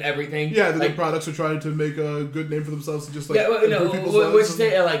company, good everything? Yeah, the good products are trying to make a good name for themselves and just, improve people's lives. What she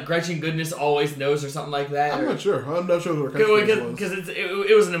say, Gretchen Goodness always knows or something like that? I'm not sure what her catchphrase was. Because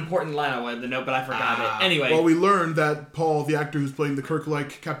it was an important line I wanted to know, but I forgot it. Anyway. Well, we learned that Paul, the actor who's playing the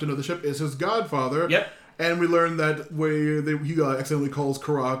Kirk-like captain of the ship, is his godfather. Yep. And we learned that he accidentally calls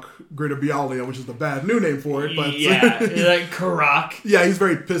Karak Greater Bialia, which is the bad new name for it. But Karak. Yeah, he's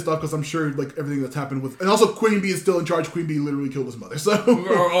very pissed off because I'm sure everything that's happened with... And also Queen Bee is still in charge. Queen Bee literally killed his mother, so...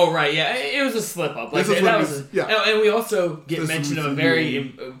 Right, yeah. It was a slip-up. And we also get mention of a very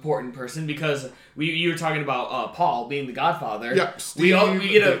important person because you were talking about Paul being the godfather. Yep,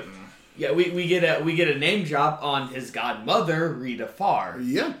 we get a name drop on his godmother, Rita Farr.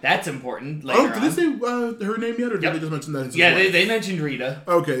 Yeah. That's important later on. Did they say her name yet, or did they just mention that? They mentioned Rita.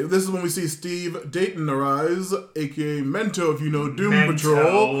 Okay, this is when we see Steve Dayton arise, a.k.a. Mento, if you know Doom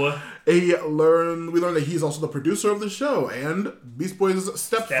Patrol. We learn that he's also the producer of the show, and Beast Boy's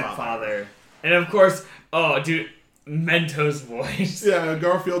stepfather. And of course, Mento's voice. Yeah,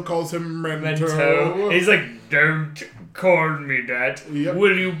 Garfield calls him Mento. Mento. He's like, don't call me that. Yep.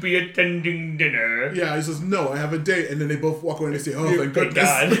 Will you be attending dinner? Yeah, he says, no, I have a date. And then they both walk away and they say, oh, thank goodness.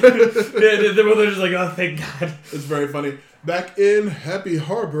 God. They're both just like, oh, thank God. It's very funny. Back in Happy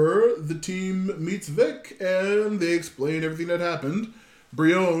Harbor, the team meets Vic and they explain everything that happened.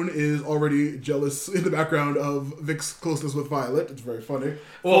 Brione is already jealous in the background of Vic's closeness with Violet. It's very funny.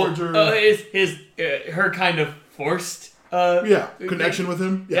 Well, her kind of forced connection with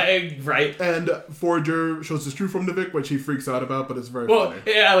him. Yeah, right. And Forager shows his true form to Vic, which he freaks out about, but it's very funny.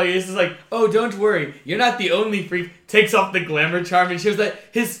 Yeah, like it's just like, oh, don't worry, you're not the only freak. Takes off the glamour charm and shows that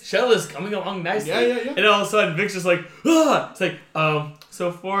his shell is coming along nicely. Yeah. And all of a sudden, Vic's just like, ah! It's like,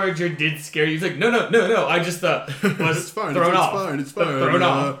 so Forager did scare you. He's like, no, I just was it's fine. thrown off. It's fine. Thrown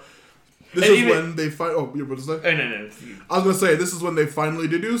off. This is when they find. Oh, you were to say? No. I was gonna say this is when they finally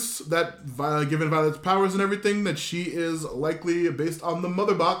deduce that, given Violet's powers and everything, that she is likely based on the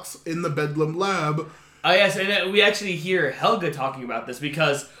mother box in the Bedlam lab. Oh yes, and we actually hear Helga talking about this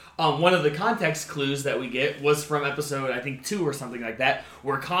because one of the context clues that we get was from episode, I think 2 or something like that,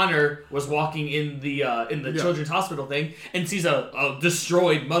 where Connor was walking in the children's hospital thing and sees a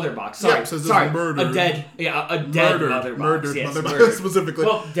destroyed mother box. Sorry, a dead mother box. Murdered mother box specifically.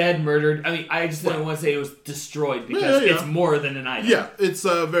 Well, dead, murdered. I mean, I just didn't want to say it was destroyed because it's more than an item. Yeah, it's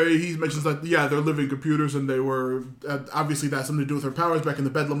he mentions that they're living computers and they were obviously that's something to do with her powers back in the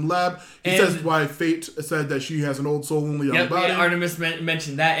Bedlam lab. He says why Fate said that she has an old soul only on the body. Yeah, Artemis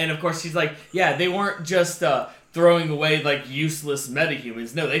mentioned that, and of course she's like, yeah, they weren't just throwing away like useless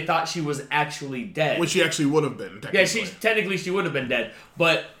metahumans. No, they thought she was actually dead. Which she actually would have been. Yeah, she would have been dead.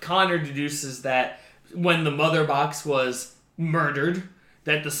 But Connor deduces that when the mother box was murdered,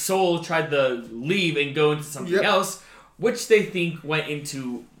 that the soul tried to leave and go into something else, which they think went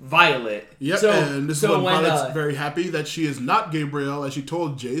into Violet. Yep, and this is when Violet's very happy that she is not Gabrielle, as she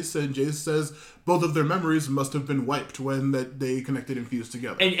told Jace, and Jace says both of their memories must have been wiped when they connected and fused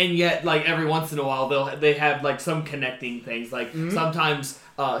together. And yet, like, every once in a while, they have, like, some connecting things. Like, sometimes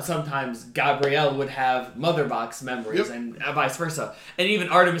Gabrielle would have mother box memories and vice versa. And even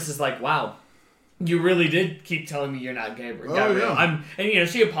Artemis is like, wow, you really did keep telling me you're not Gabrielle. And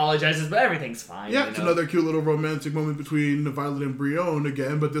she apologizes, but everything's fine. Yeah, it's another cute little romantic moment between Violet and Brione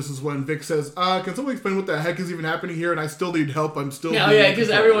again, but this is when Vic says, can someone explain what the heck is even happening here? And I still need help. I'm still... because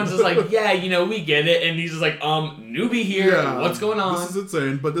everyone's just like, we get it. And he's just like, newbie here. Yeah, what's going on? This is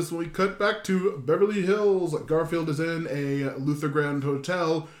insane. But this when we cut back to Beverly Hills. Garfield is in a Luther Grand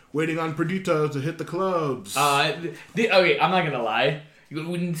Hotel waiting on Perdita to hit the clubs. I'm not gonna lie.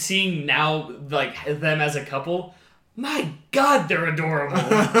 When seeing now, like, them as a couple, my God, they're adorable.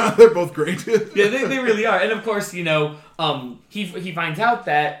 They're both great. Yeah, they really are. And of course, he finds out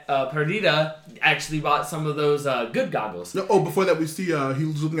that Perdita actually bought some of those good goggles. No, before that, we see he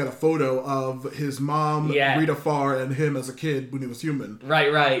was looking at a photo of his mom, Rita Farr, and him as a kid when he was human.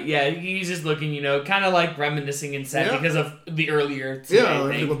 Right. Yeah, he's just looking, kind of like reminiscing and sad because of the earlier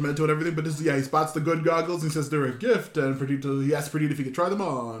everything with Mento and everything. But he spots the good goggles and he says they're a gift. And he asks Perdita if he could try them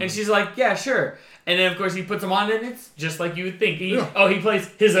on. And she's like, yeah, sure. And then, of course, he puts them on, and it's just like you would think. He plays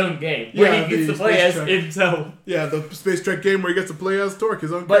his own game, where he gets to play as himself. Yeah, the Space Trek game where he gets to play as Torque,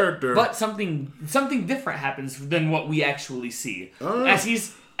 his own character. But something different happens than what we actually see. As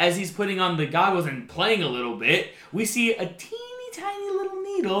he's putting on the goggles and playing a little bit, we see a teeny tiny little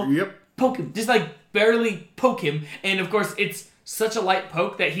needle poke him, just like barely poke him. And, of course, it's such a light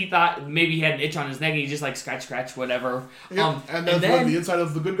poke that he thought maybe he had an itch on his neck and he just like scratch, whatever. Yep. And then the inside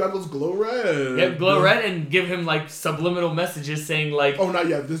of the good goggles glow red. Yep, glow red and give him like subliminal messages saying like... Oh, not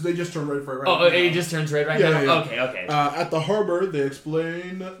yet. They just turn red right now. It just turns red right now? Yeah. Okay. At the harbor, they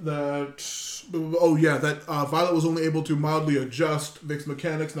explain that... that Violet was only able to mildly adjust Vic's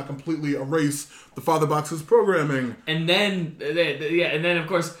mechanics, not completely erase the Father Box's programming. And then of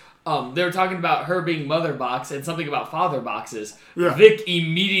course... they were talking about her being Mother Box and something about Father Boxes. Yeah. Vic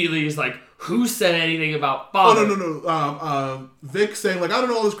immediately is like, who said anything about Father? Oh, no. Vic saying, like, I don't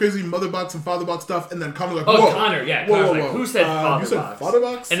know all this crazy Mother Box and Father Box stuff, and then Connor like, whoa. Connor, yeah. Connor's like, who said Father Box? Father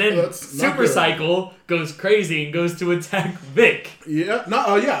Box? And then Super Cycle goes crazy and goes to attack Vic. Yeah.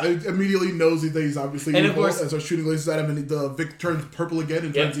 Immediately knows that he's obviously evil, of course, and starts shooting lasers at him, and Vic turns purple again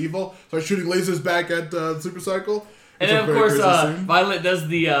and turns evil. Starts shooting lasers back at Super Cycle. And then, of course, Violet does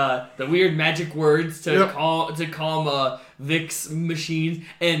the weird magic words to calm Vic's machine,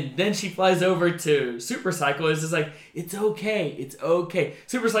 and then she flies over to Super Cycle. It's just like, it's okay.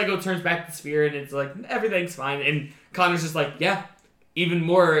 Super Cycle turns back the sphere, and it's like, everything's fine. And Connor's just like, yeah, even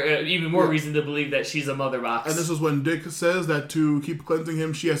more reason to believe that she's a Mother Box. And this is when Dick says that to keep cleansing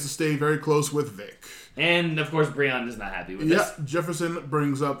him, she has to stay very close with Vic. And, of course, Breon is not happy with this. Yeah, Jefferson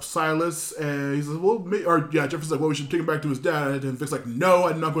brings up Silas, and he says, Jefferson's like, well, we should take him back to his dad. And Vic's like, no,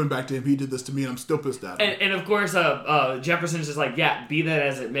 I'm not going back to him. He did this to me, and I'm still pissed at him. And of course, Jefferson's just like, yeah, be that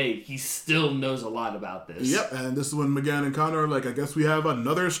as it may, he still knows a lot about this. Yep, and this is when McGann and Connor are like, I guess we have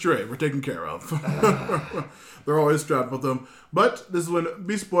another stray we're taking care of. They're always strapped with them. But this is when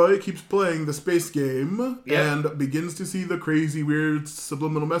Beast Boy keeps playing the space game and begins to see the crazy, weird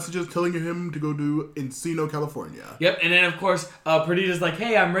subliminal messages telling him to go to Encino, California. Yep, and then of course, Perdita's like,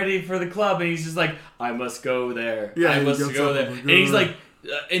 hey, I'm ready for the club. And he's just like, I must go there. Yeah, I must go there. And he's like,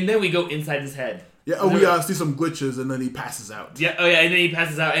 and then we go inside his head. Yeah, we see some glitches, and then he passes out. Yeah, and then he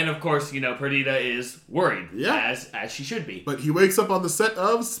passes out, and of course, Perdita is worried, as she should be. But he wakes up on the set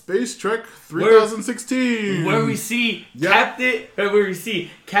of Space Trek 3016, where we see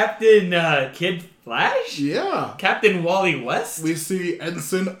Captain Kid Flash? Yeah. Captain Wally West? We see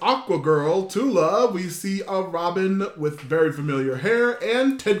Ensign Aquagirl, Tula. We see a Robin with very familiar hair,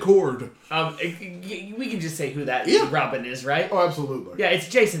 and Ted Cord. We can just say who that Robin is, right? Oh, absolutely. Yeah, it's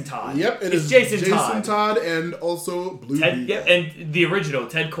Jason Todd. Yep, it's Jason Todd and also Blue Beetle. Yep, and the original,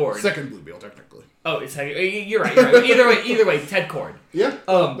 Ted Cord. Second Blue Beetle, technically. Oh, it's you're right. Either way, Ted Cord. Yeah.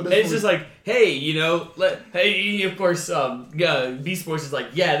 It's just like, hey, of course, Beast Boy's is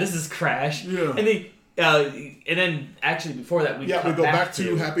like, yeah, this is Crash. Yeah. And then actually before that we go back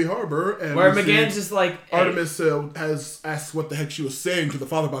to Happy Harbor, and where McGann's just like, hey. Artemis has asked what the heck she was saying to the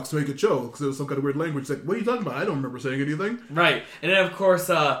father box to make it show, because it was some kind of weird language. Like, what are you talking about? I don't remember saying anything. Right, and then of course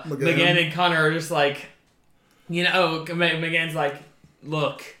McGann and Connor are just like, McGann's like,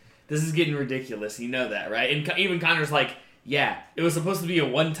 look, this is getting ridiculous. You know that, right? And even Connor's like, yeah, it was supposed to be a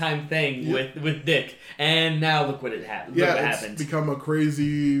one-time thing with Dick, and now look what happened. It's become a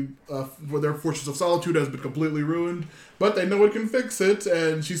crazy... where their Fortress of Solitude has been completely ruined, but they know what can fix it,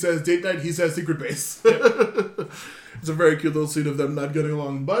 and she says date night, he says secret base. It's a very cute little scene of them not getting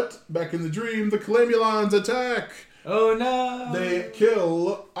along, but back in the dream, the Calamulons attack! Oh no! They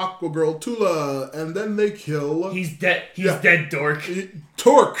kill Aquagirl Tula, and then they kill... He's dead. He's dead, dork.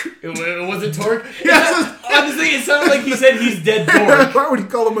 Torque. Was it Torque? Yes. Honestly, it sounded like he said he's dead, dork. Why would he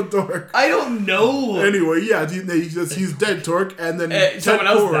call him a dork? I don't know. Anyway, he says he's dead, Torque, and then someone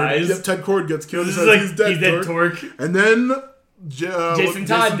else dies. Yep, Ted Cord gets killed. He says like, he's dead, Torque. And then... Jason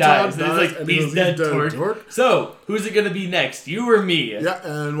Todd dies. And he's like, he's dead, Torque. So, who's it going to be next? You or me? Yeah,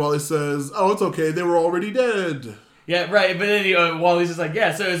 and Wally says, oh, it's okay. They were already dead. Yeah, right. But then Wally's just like,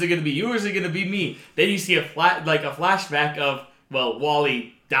 yeah, so is it going to be you or is it going to be me? Then you see a flashback of,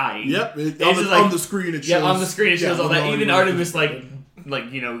 Wally dying. Yep, on the screen it shows. Yeah, on the screen it shows all that. Even Artemis,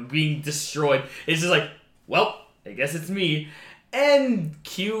 being destroyed. It's just like, well, I guess it's me. And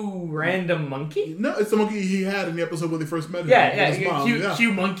Q Random Monkey? No, it's the monkey he had in the episode when they first met him.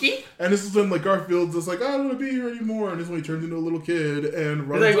 Q Monkey? And this is when Garfield's just like, I don't want to be here anymore. And this is when he turns into a little kid and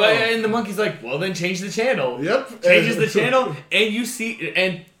runs off. And the monkey's like, well then change the channel. Yep. Changes the channel, and you see,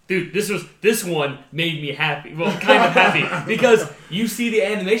 and dude, this one made me happy. Well, kind of happy. Because you see the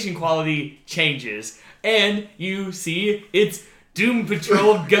animation quality changes, and you see it's Doom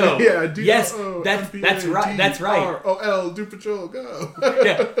Patrol Go. That's right. That's right. R-O-L, Doom Patrol Go.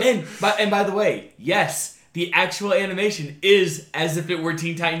 Yeah, and by the way, yes, the actual animation is as if it were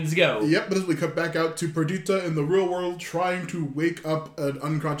Teen Titans Go. Yep, but as we cut back out to Perdita in the real world trying to wake up an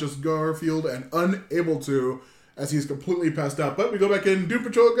unconscious Garfield and unable to, as he's completely passed out. But we go back in, Doom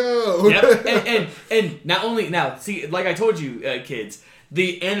Patrol Go. Yep, and not only now, see, like I told you, kids.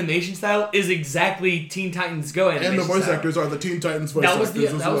 The animation style is exactly Teen Titans Go animation and the voice style. actors are the Teen Titans voice actors as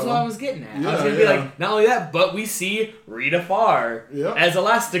well. That was what I was getting at. Yeah, I was going to be like, not only that, but we see Rita Farr as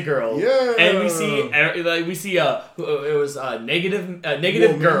Elastigirl. Yeah. And we see it was Negative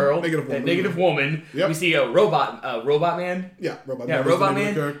Woman. Yep. We see a Robot Man. Yeah, Robot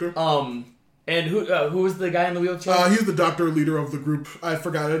Man. Character. And who was the guy in the wheelchair? He's the doctor leader of the group. I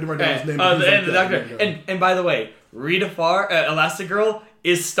forgot. I didn't write down his name. And the doctor. And by the way, Rita Farr, Elastigirl,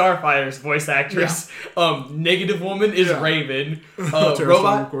 is Starfire's voice actress. Yeah. Negative Woman is Raven.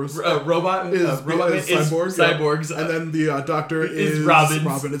 Robot, of course. Robot Man is Cyborgs. And then the doctor is Robin.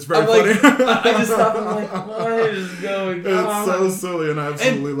 It's very funny. I just stopped and I'm like, what is going on? It's so silly, and I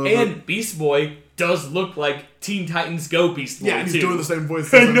absolutely love it. And Beast Boy does look like Teen Titans Go Beast Boy. Yeah, he's doing the same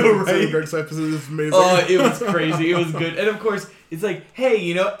voice. I know, right? It's amazing. Oh, it was crazy. It was good. And of course, it's like,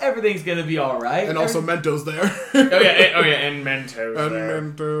 hey, everything's gonna be all right. And also Mento's there. And Mento's there.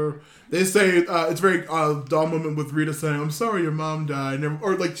 Mento. They say it's very dull moment with Rita saying, "I'm sorry your mom died,"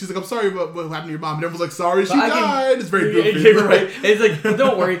 or like she's like, "I'm sorry about what happened to your mom," and everyone's like, "Sorry she died." It's very goofy. Right? It's like,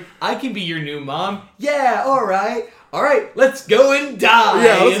 don't worry, I can be your new mom. Yeah, all right. all right, let's go and die.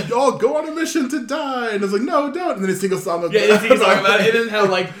 Yeah, let's all go on a mission to die. And it's like, no, don't. And then he sings a song about it. Yeah, he sings a song about it. And then how,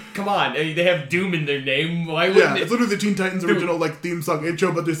 like, come on, I mean, they have Doom in their name. Why wouldn't it's literally the Teen Titans original, like, theme song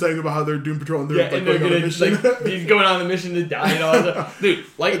intro, but they're saying about how they're Doom Patrol and they're, like, going on a mission. Like, he's going on a mission to die and all that. Dude,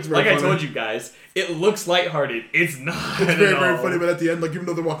 like I told you guys, it looks lighthearted. It's not. It's very, very funny, but at the end, like, even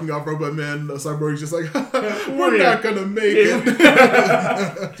though they're walking off, Robot Man, Cyborg's just like, we're not gonna make it.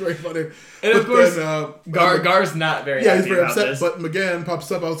 It's very funny. And of course, then, Gar's not very happy. Yeah, he's very upset, this. but McGann pops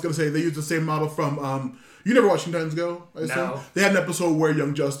up. I was gonna say, they used the same model from, you never watched Teen Titans Go, I assume? No. They had an episode where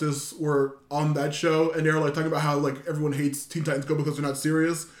Young Justice were on that show, and they were, like, talking about how, like, everyone hates Teen Titans Go because they're not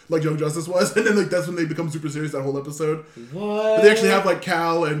serious, like Young Justice was, and then, like, that's when they become super serious, that whole episode. What? But they actually have, like,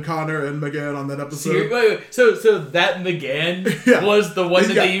 Cal and Connor and McGann on that episode. Wait. So that McGann was the one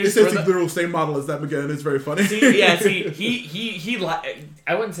that they used for the literal same model as that McGann. It's very funny. He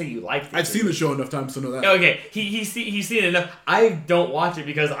I wouldn't say you liked it. I've seen the show enough times to know that. Okay, he's seen it enough. I don't watch it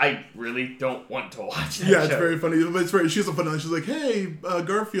because I really don't want to watch that Yeah, it's show. very funny. But it's very. She's so funny. She's like, "Hey,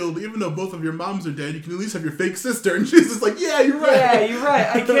 Garfield, even though both of your moms are dead, you can at least have your fake sister." And she's just like, "Yeah, you're right. Yeah, you're right.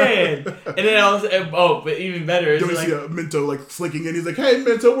 I can." And then but even better is then we see Minto like slinking in. He's like, "Hey,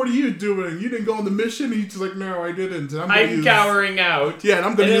 Minto, what are you doing? You didn't go on the mission." And he's just like, "No, I didn't. And I'm cowering out." Yeah, and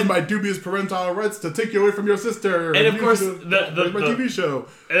I'm going to use my dubious parental rights to take you away from your sister. And of course, my TV show.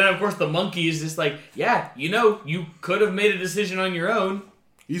 And then of course the monkey is just like, "Yeah, you could have made a decision on your own."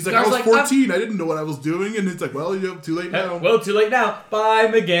 He's like, I was 14. I didn't know what I was doing. And it's like, well, too late now. Well, too late now. Bye,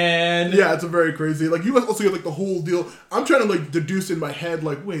 McGann. Yeah, it's a very crazy. Like, you also get, like, the whole deal. I'm trying to, like, deduce in my head,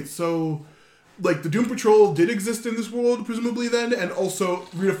 like, wait, so, like, the Doom Patrol did exist in this world, presumably, then? And also,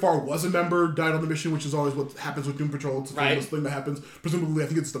 Rita Farr was a member, died on the mission, which is always what happens with Doom Patrol. It's the famous thing that happens. Presumably, I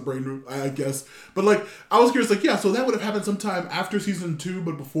think it's the brain root, I guess. But, like, I was curious, like, yeah, so that would have happened sometime after season 2,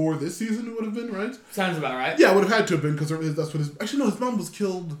 but before this season it would have been, right? Sounds about right. Yeah, it would have had to have been, because that's what his... Actually, no, his mom was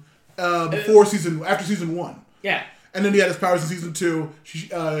killed... after season 1. Yeah. And then he had his powers in season 2. He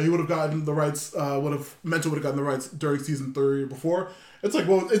would have gotten the rights, Mental would have gotten the rights during season 3 or before. It's like,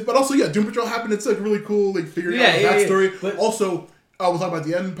 well, but also, yeah, Doom Patrol happened. It's like really cool, like figuring out the backstory. But also, we'll talk about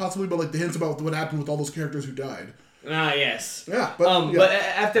the end possibly, but like the hints about what happened with all those characters who died. Yes. Yeah, but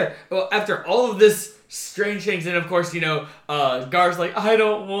after all of this strange things, and of course, Gar's like,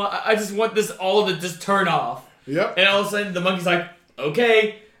 I just want this all to just turn off. Yep. And all of a sudden, the monkey's like,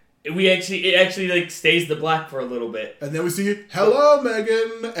 okay. It actually like stays to black for a little bit, and then we see "Hello,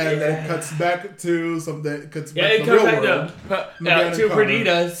 Megan," and then it cuts back to something. Cuts back to the real world. To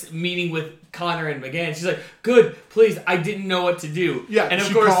Perdita's meeting with Connor and McGann. She's like, "Good, please. I didn't know what to do." Yeah, and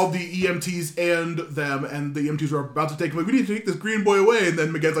she called the EMTs and them, and the EMTs were about to take him. Like, we need to take this green boy away, and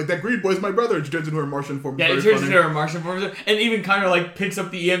then McGann's like, "That green boy's my brother." And she turns into her Martian form. Yeah, it turns into her Martian form, and even Connor like picks up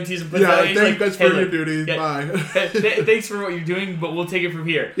the EMTs and puts thank you guys for your duty. Bye. Thanks for what you're doing, but we'll take it from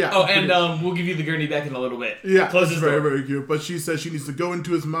here. Yeah. Oh, and we'll give you the gurney back in a little bit. Yeah, close very, very cute. But she says she needs to go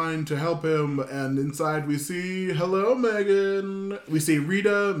into his mind to help him, and inside we see "Hello, Megan." We see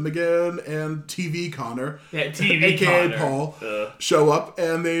Rita, McGann, and TV Connor. Yeah, TV AKA Connor. Paul show up,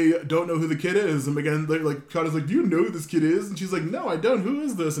 and they don't know who the kid is. And McGann, like Connor's like, "Do you know who this kid is?" And she's like, "No, I don't. Who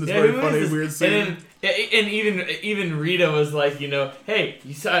is this?" And it's very funny, weird scene. And even Rita was like, hey,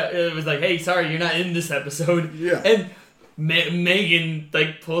 hey, sorry, you're not in this episode. Yeah. And Megan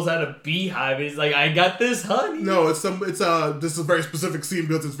like pulls out a beehive. And he's like, "I got this, honey." No, this is a very specific scene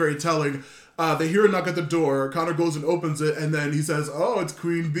because it's very telling. They hear a knock at the door. Connor goes and opens it, and then he says, "Oh, it's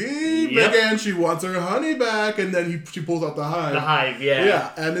Queen Bee." Yep. Again, she wants her honey back, and then she pulls out the hive. The hive, yeah.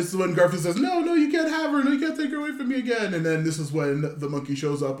 Yeah, and this is when Garfield says, "No, you can't have her. No, you can't take her away from me again." And then this is when the monkey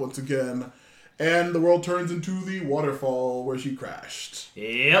shows up once again, and the world turns into the waterfall where she crashed.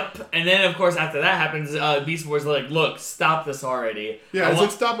 Yep. And then, of course, after that happens, Beast Boy's like, "Look, stop this already." Yeah, I was like,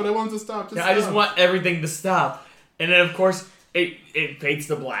 "Stop it. I want it to stop. I just want everything to stop." And then, of course, it fades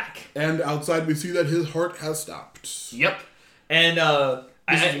to black. And outside we see that his heart has stopped. Yep. And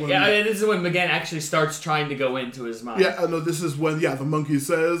this is when McGann actually starts trying to go into his mind. Yeah, no, this is when the monkey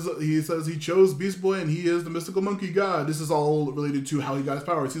says he chose Beast Boy and he is the mystical monkey god. This is all related to how he got his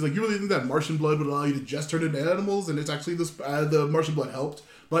powers. He's like, "You really think that Martian blood would allow you to just turn into animals?" And it's actually the Martian blood helped,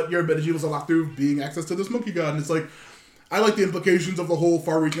 but your ability was unlocked through being access to this monkey god. And it's like, I like the implications of the whole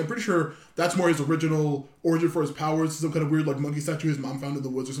far-reaching. I'm pretty sure that's more his original origin for his powers. Some kind of weird like monkey statue his mom found in the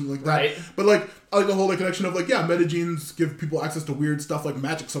woods or something like that. Right. But like I like the whole like connection of like metagenes give people access to weird stuff like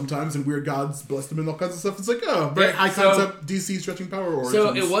magic sometimes, and weird gods bless them and all kinds of stuff. It's like very high concept DC stretching power origins.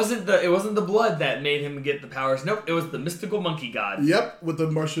 So it wasn't the blood that made him get the powers. Nope, it was the mystical monkey god. Yep, with the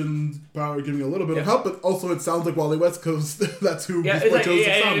Martian power giving a little bit of help, but also it sounds like Wally West because that's who Beast Boy chose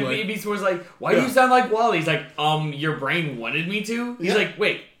to sound like. Beast Boy's like, why do you sound like Wally? He's like, your brain wanted me to. He's like,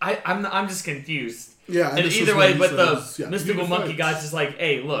 wait, I'm just confused. Yeah, and either way, but the mystical monkey guy's just like,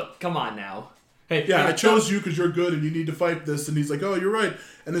 hey, look, come on now. Hey, I chose you because you're good and you need to fight this. And he's like, oh, you're right.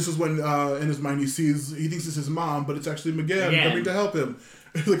 And this is when, in his mind, he thinks it's his mom, but it's actually McGann coming to help him.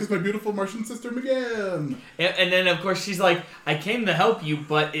 He's like, it's my beautiful Martian sister, McGann. And then, of course, she's like, I came to help you,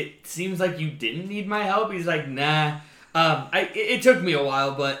 but it seems like you didn't need my help. He's like, nah. It took me a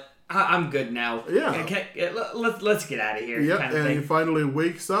while, but I'm good now. Yeah. Let's get out of here. Yep, kind of and thing. he finally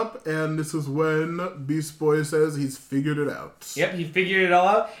wakes up, and this is when Beast Boy says he's figured it out. Yep, he figured it all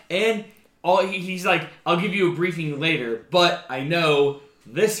out, and he's like, I'll give you a briefing later, but I know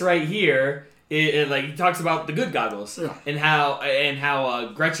this right here. Like he talks about the good goggles and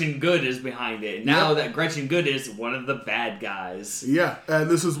how Gretchen Good is behind it. Now that Gretchen Good is one of the bad guys. Yeah, and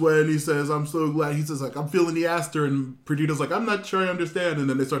this is when he says, "I'm so glad." He says, "Like I'm feeling the Aster," and Perdita's like, "I'm not sure I understand." And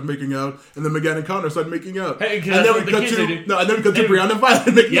then they start making out, and then McGann and Connor start making out. Hey, and then we cut to Brianna and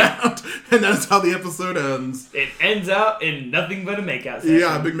Violet making out, and that's how the episode ends. It ends out in nothing but a makeout session.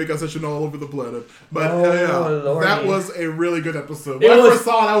 Yeah, a big makeout session all over the planet. But that was a really good episode. When I first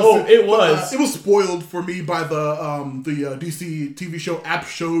saw it, it was spoiled for me by the DC TV show app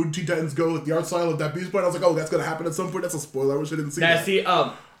showed Teen Titans Go with the art style of that Beast Boy. I was like, oh, that's gonna happen at some point. That's a spoiler. I wish I didn't see that. See,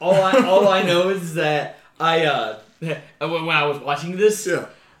 all I know is that when I was watching this,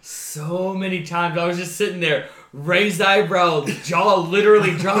 so many times I was just sitting there, raised eyebrow, jaw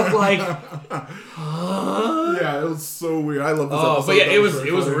literally dropped like. Yeah, it was so weird. I love this episode. But yeah, it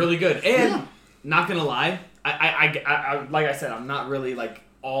was really good. And not gonna lie, I like I said, I'm not really like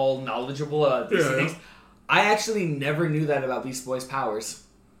all knowledgeable about these things. I actually never knew that about Beast Boy's powers.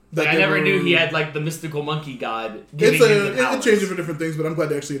 Like, I never knew he had like the mystical monkey god giving him the powers. It changed for different things, but I'm glad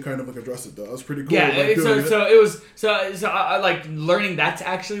they actually kind of like addressed it though. It was pretty cool. Yeah, so I like learning that's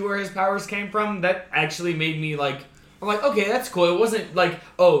actually where his powers came from. That actually made me like. I'm like, okay, that's cool. It wasn't like,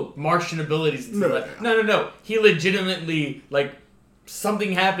 Martian abilities. No. He legitimately like.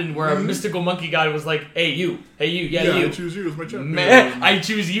 Something happened where a mystical monkey god was like, hey you, you. I choose you as my champion. Man, I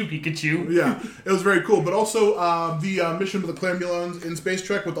choose you, Pikachu. Yeah, it was very cool. But also, the mission with the Clamulons in Space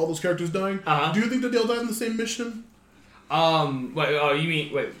Trek with all those characters dying. Do you think that they all died in the same mission?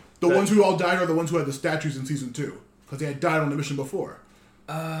 The ones who all died are the ones who had the statues in Season 2. Because they had died on the mission before.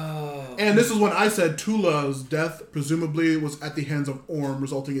 Oh. And this is when I said Tula's death presumably was at the hands of Orm,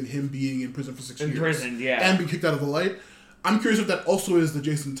 resulting in him being in prison for 6 years. In prison, yeah. And being kicked out of the light. I'm curious if that also is the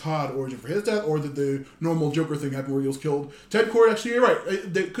Jason Todd origin for his death, or did the normal Joker thing happen where he was killed? Ted Kord, actually, you're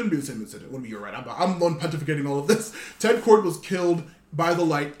right. They couldn't be the same incident. You're right. I'm the one pontificating all of this. Ted Kord was killed by the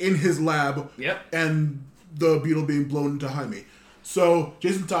light in his lab, and the beetle being blown into Jaime. So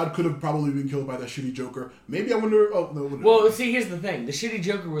Jason Todd could have probably been killed by that shitty Joker. Maybe I wonder. Oh no. Well, see, here's the thing: the shitty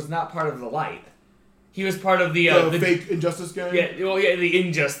Joker was not part of the light. He was part of the fake Injustice gang. Yeah, the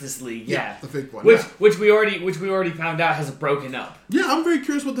Injustice League. Yeah, the fake one. Which we already found out has broken up. Yeah, I'm very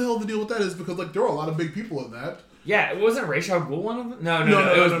curious what the hell the deal with that is because like there are a lot of big people in that. Yeah, wasn't Ra's al Ghul one of them? No.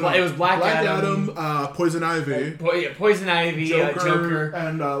 It was Black Adam, Poison Ivy, Poison Ivy, Joker,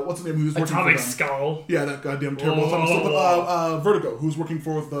 and what's the name? Who's working Atomic for them? Skull. Yeah, that goddamn terrible Atomic Skull. Vertigo, who's working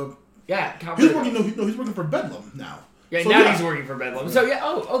for the. Yeah, he's working for Bedlam now. Yeah, so now he's working for Bedlam. So yeah,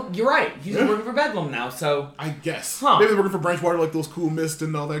 you're right. He's working for Bedlam now. So I guess maybe they're working for Branchwater, like those cool Mist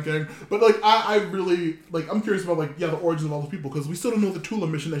and all that gang. But like, I really like. I'm curious about the origins of all those people because we still don't know the Tula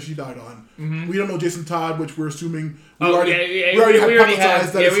mission that she died on. Mm-hmm. We don't know Jason Todd, which we're assuming we already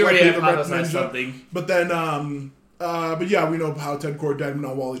hypothesized that it's likely the Red Ninja. But then, but yeah, we know how Ted Kord died and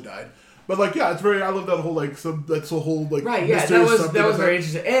how Wally died. But like, yeah, it's very. I love that whole that's the whole like. Right. Yeah, that was very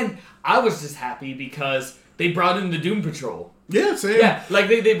interesting, and I was just happy because. They brought in the Doom Patrol. Yeah, same. Yeah, like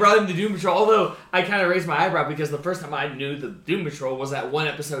they brought in the Doom Patrol. Although I kind of raised my eyebrow because the first time I knew the Doom Patrol was that one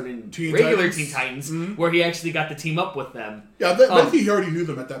episode in Teen Titans where he actually got to team up with them. Yeah, I think he already knew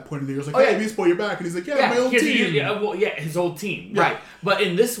them at that point. And he was like, "Hey, Beast Boy, you're back," and he's like, "Yeah, my old team." His old team, right? But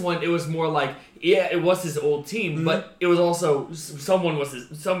in this one, it was more like, it was his old team, but it was also some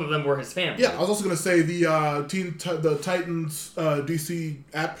of them were his family. Yeah, I was also gonna say the Titans DC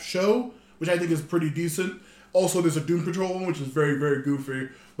app show, which I think is pretty decent. Also, there's a Doom Patrol one, which is very, very goofy,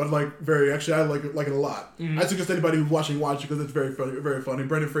 but actually, I like it a lot. Mm-hmm. I suggest anybody who's watch it because it's very funny, very funny.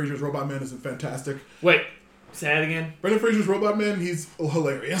 Brendan Fraser's Robot Man is fantastic. Wait. Say that again? Brendan Fraser's Robot Man, he's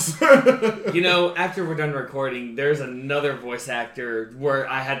hilarious. After we're done recording, there's another voice actor where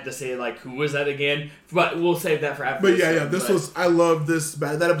I had to say, who was that again? But we'll save that for after. But I love this.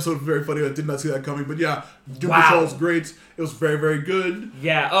 That episode was very funny. I did not see that coming. But yeah, Doom Patrol is great. It was very, very good.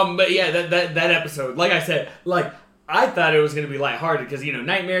 Yeah, that episode, like I said, I thought it was going to be lighthearted because,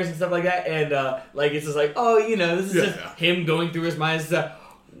 nightmares and stuff like that. And, it's just this is just him going through his mind and stuff.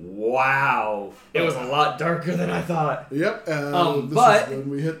 Wow. It was a lot darker than I thought. Yep. This is when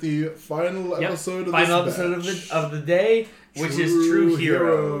we hit the final episode of the day, which is True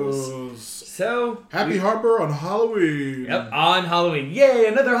Heroes. So Happy Harbor on Halloween. Yep, on Halloween. Yay,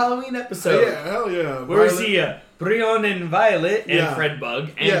 another Halloween episode. Yeah, hell yeah. Where we see Brion and Violet and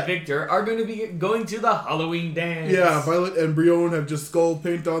Fredbug and Victor are going to be going to the Halloween dance. Yeah, Violet and Brion have just skull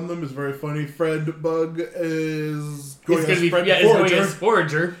paint on them. It's very funny. Fredbug is going as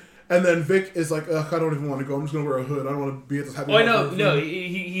Forager. And then Vic is like, ugh, I don't even want to go. I'm just going to wear a hood. I don't want to be at this happy. Oh, no.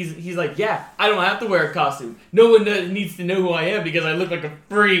 He's like, yeah, I don't have to wear a costume. No one needs to know who I am because I look like a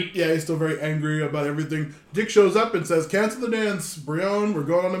freak. Yeah, he's still very angry about everything. Dick shows up and says, cancel the dance. Brion, we're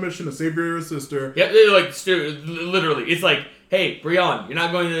going on a mission to save your sister. Yeah, they're literally. It's like, hey, Brion, you're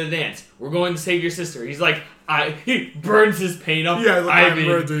not going to the dance. We're going to save your sister. He's like, he burns his paint up. Yeah,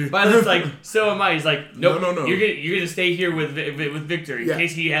 Violet's like, so am I. He's like, nope, no. You're gonna stay here with Victor in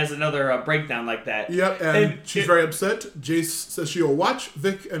case he has another breakdown like that. Yep, and she's very upset. Jace says she'll watch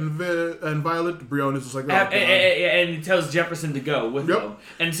Vic and Violet. Brion is just like, and he tells Jefferson to go with him.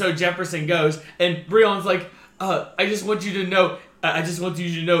 And so Jefferson goes, and Brion's like, I just want you to know.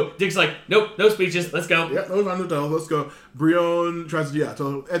 Dick's like, nope, no speeches, let's go. Yeah, no time to tell, let's go. Brion tries to,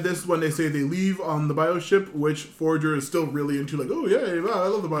 so at this when they say they leave on the bioship, which Forager is still really into, oh yeah, wow, I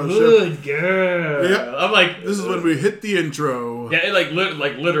love the bioship. Good girl. Yeah. I'm like, this is when we hit the intro. Yeah,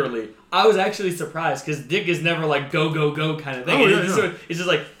 literally. I was actually surprised, because Dick is never go kind of thing. It's just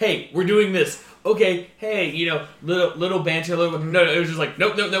like, hey, we're doing this. Okay, hey, little banter, no, it was just like,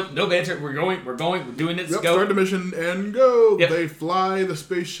 nope, no banter, we're doing it, go. Start the mission and go. Yep. They fly the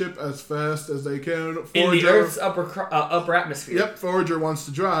spaceship as fast as they can. Forager, in the Earth's upper atmosphere. Yep, Forager wants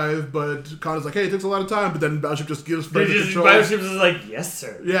to drive, but Connor's like, hey, it takes a lot of time, but then Battleship just gives Fred the control. Battleship is like, yes,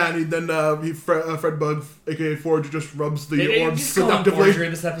 sir. Yeah, and Fredbug, aka Forager, just rubs the orbs seductively. Forager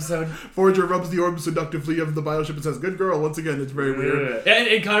in this episode. Forager rubs the orbs seductively of the bioship and says, good girl, once again, it's very weird.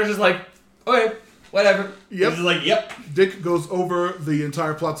 And Connor's just like, okay, whatever. Yep. He's just like, yep. Dick goes over the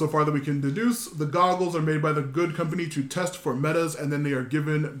entire plot so far that we can deduce. The goggles are made by the good company to test for metas, and then they are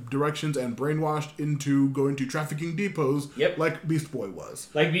given directions and brainwashed into going to trafficking depots, like Beast Boy was.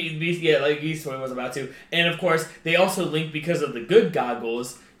 Like Beast Boy was about to. And of course, they also link because of the good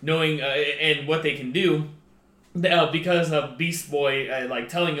goggles, knowing and what they can do. Because of Beast Boy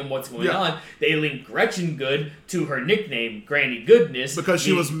telling him what's going on, they link Gretchen Good to her nickname, Granny Goodness. Because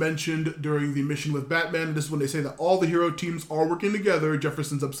she was mentioned during the mission with Batman, and this is when they say that all the hero teams are working together.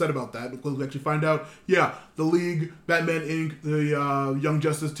 Jefferson's upset about that, because we actually find out, the League, Batman Inc., the Young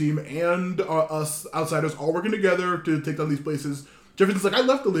Justice team, and us outsiders all working together to take down these places. Jefferson's like, I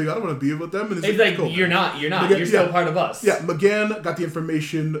left the League. I don't want to be with them. And it's like, cool, you're not. McGann, you're still part of us. Yeah, McGann got the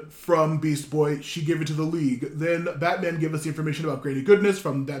information from Beast Boy. She gave it to the League. Then Batman gave us the information about Granny Goodness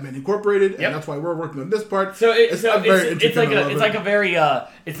from Batman Incorporated, and that's why we're working on this part. So it's like a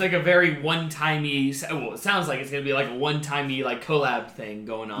very one-timey. Well, it sounds like it's gonna be like a one-timey collab thing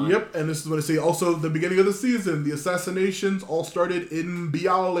going on. Yep, and this is what I say. Also, the beginning of the season, the assassinations all started in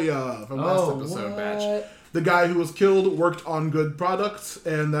Bialia from last episode batch. The guy who was killed worked on good products,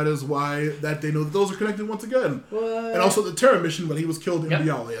 and that is why that they know that those are connected once again. What? And also the Terra mission when he was killed in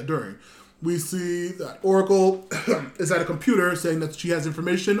Bialia during. We see that Oracle is at a computer saying that she has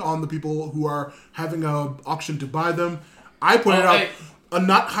information on the people who are having an auction to buy them. I pointed out a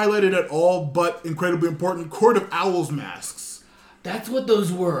not highlighted at all, but incredibly important, Court of Owls masks. That's what those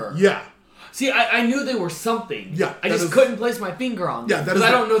were. Yeah. See, I knew they were something. Yeah. I just couldn't place my finger on them. Yeah, that is. Because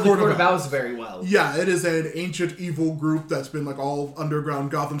I don't know the Court of Owls very well. Yeah, it is an ancient evil group that's been all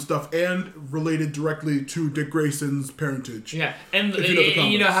underground Gotham stuff and related directly to Dick Grayson's parentage. Yeah, and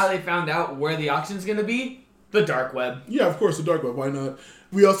you know how they found out where the auction's going to be? The dark web. Yeah, of course, the dark web. Why not?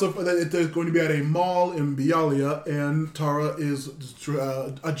 We also, there's going to be at a mall in Bialia, and Tara is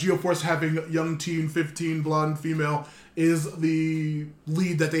a Geoforce having young teen, 15, blonde female, is the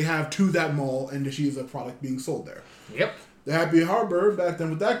lead that they have to that mall, and she is a product being sold there. Yep. The Happy Harbor, back then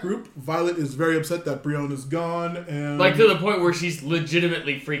with that group, Violet is very upset that Brion is gone, and like to the point where she's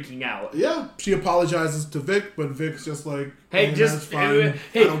legitimately freaking out. Yeah, she apologizes to Vic, but Vic's just like, hey, that's fine.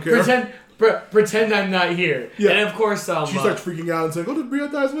 I don't care. Pretend I'm not here. Yeah. And of course, she starts freaking out and saying, "What if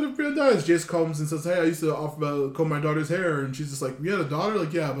Brion dies? What if Brion dies?" Jace comes and says, "Hey, I used to comb my daughter's hair," and she's just like, "You had a daughter?"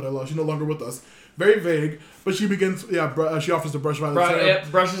 Like, yeah, but she's no longer with us. Very vague, but she begins. Yeah, she offers to brush Violet's hair. Yeah,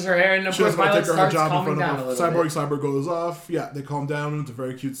 brushes her hair, and of course Violet starts calming down a little bit. Cyborg goes off. Yeah, they calm down. It's a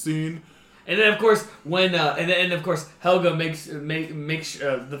very cute scene. And then of course when Helga makes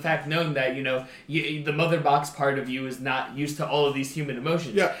the fact known that the mother box part of you is not used to all of these human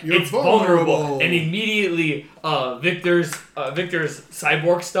emotions. Yeah, it's vulnerable. And immediately Victor's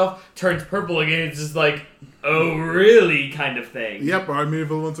cyborg stuff turns purple again. It's just like, oh really kind of thing. Yep, I'm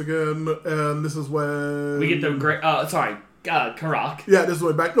evil once again, and this is when we get the great. Karak. Yeah, this is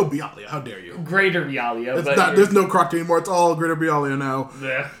way back. No, Bialia. How dare you? Greater Bialia. There's no Karak anymore. It's all Greater Bialia now.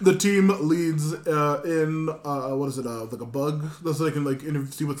 Yeah. The team leads in what is it? Like a bug, so they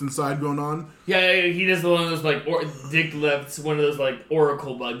can see what's inside going on. Yeah, he does one of those Dick lets one of those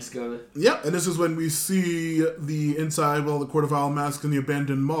oracle bugs go. Yeah, and this is when we see the inside with all the Court of Owl masks in the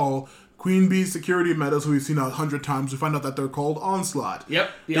abandoned mall. Queen Bee's security metas, who we've seen 100 times, we find out that they're called Onslaught. Yep,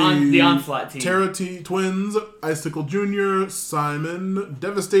 the Onslaught team. Terra Twins, Icicle Jr., Simon,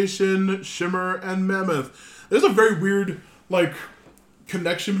 Devastation, Shimmer, and Mammoth. There's a very weird,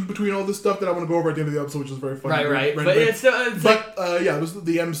 connection between all this stuff that I want to go over at the end of the episode, which is very funny. Right. But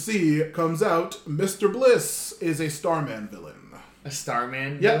the MC comes out. Mr. Bliss is a Starman villain. A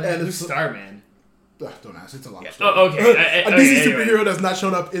Starman? Yeah, and who's Starman? Don't ask. It's a long story. Oh, okay. A DC superhero that's not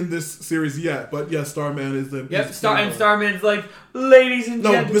shown up in this series yet, but yeah, Starman is the. Yep, Starman's like, ladies and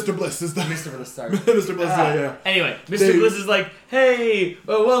gentlemen. No, Mr. Bliss is the. Mr. Bliss, sorry. Mr. Bliss, yeah. Anyway, Mr. Bliss is like, hey,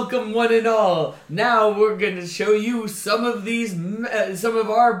 welcome one and all. Now we're gonna show you some of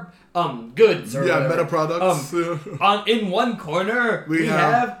our goods or whatever. Meta products. In one corner we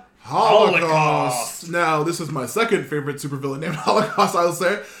have Holocaust. Now this is my second favorite supervillain named Holocaust. I'll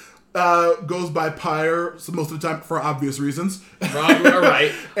say. Goes by Pyre most of the time for obvious reasons.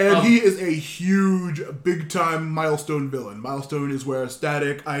 Right. And he is a huge, big-time Milestone villain. Milestone is where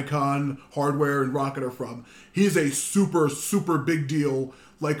Static, Icon, Hardware, and Rocket are from. He's a super, super big deal,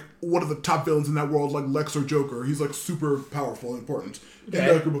 one of the top villains in that world, like Lex or Joker. He's, super powerful and important in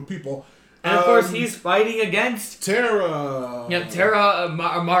that group of people. And of course, he's fighting against Terra. Yep, Terra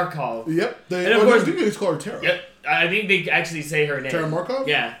Markov. Yep. And of course, I think they just call her Terra. Yep. I think they actually say her name. Terra Markov?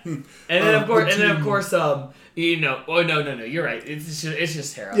 Yeah. And then of course, oh no, you're right. It's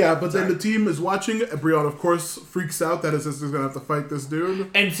just Terra. Yeah, but then the team is watching. Brion, of course, freaks out that his sister's gonna have to fight this dude.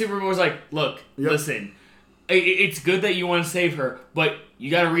 And Superboy's like, look, listen. It's good that you want to save her, but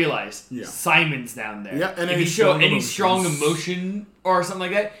you got to realize Simon's down there. Yeah, and if you show any strong emotion or something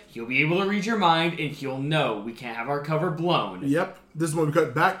like that, he'll be able to read your mind, and he'll know we can't have our cover blown. Yep. This is when we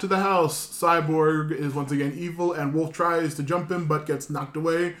cut back to the house. Cyborg is once again evil, and Wolf tries to jump him, but gets knocked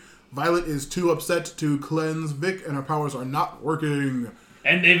away. Violet is too upset to cleanse Vic, and her powers are not working.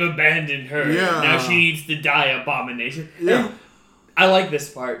 And they've abandoned her. Yeah. Now she needs to die, Abomination. Yeah. And I like this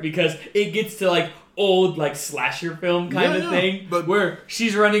part, because it gets to, old slasher film kind of thing, but where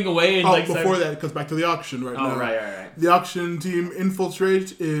she's running away and before that it comes back to the auction now. Right. The auction team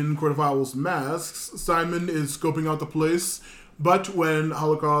infiltrate in Court of Owl's masks. Simon is scoping out the place, but when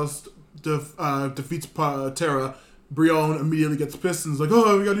Holocaust defeats Terra, Brion immediately gets pissed and is like,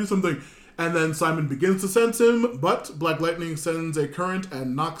 "Oh, we gotta do something." And then Simon begins to sense him, but Black Lightning sends a current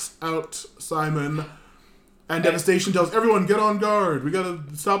and knocks out Simon. And Devastation tells everyone, get on guard. We gotta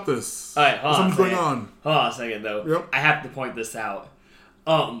stop this. All right, something's going on. Hold on a second, though. Yep. I have to point this out.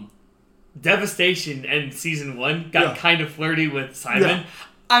 Devastation in season 1 got kind of flirty with Simon. Yeah.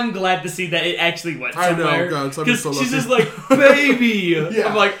 I'm glad to see that it actually went somewhere. I know, God, Simon's so lucky. She's just like, baby! Yeah.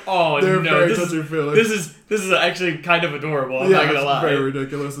 I'm like, oh They're no, very this is actually kind of adorable, I'm not gonna lie. Very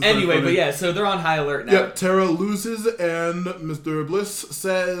ridiculous. It's anyway, but so they're on high alert now. Yep, Terra loses, and Mr. Bliss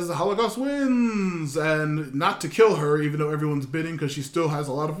says Holocaust wins, and not to kill her, even though everyone's bidding, because she still has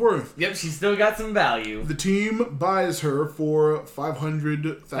a lot of worth. Yep, she's still got some value. The team buys her for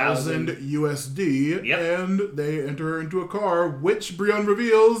 500,000 USD, and they enter her into a car, which Brion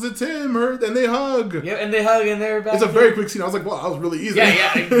reveals it's him, and they hug. Yep, and they hug, and they're back. It's a very quick scene. I was like, wow, that was really easy.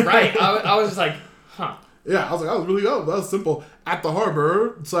 Yeah, right. I was just like, huh. Yeah, I was like, that was simple. At the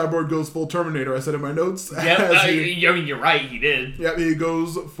harbor, Cyborg goes full Terminator, I said in my notes. Yeah, you're right, he did. Yeah, he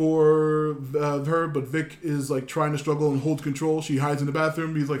goes for her, but Vic is trying to struggle and hold control. She hides in the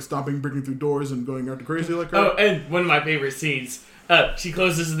bathroom. He's stomping, breaking through doors, and going after crazy like her. Oh, and one of my favorite scenes, she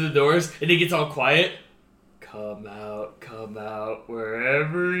closes the doors, and it gets all quiet. come out,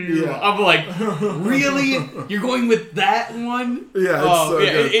 wherever you are. I'm like, really? You're going with that one? Yeah,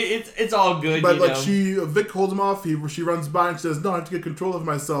 it's all good, but like Vic holds him off, she runs by and she says, no, I have to get control of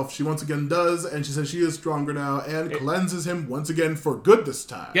myself. She once again does, and she says she is stronger now, and cleanses him once again for good this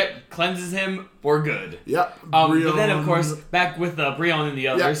time. Yep, cleanses him for good. Yep. But then, of course, back with Brion and the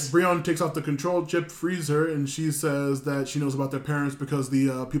others. Yeah, Brion takes off the control chip, frees her, and she says that she knows about their parents because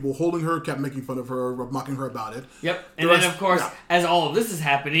the people holding her kept making fun of her, mocking her about it. Yep, and then, of course, as all of this is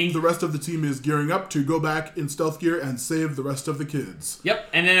happening, the rest of the team is gearing up to go back in stealth gear and save the rest of the kids. Yep,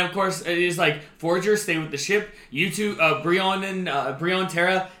 and then, of course, it is like, Forager, stay with the ship. You two, Brion and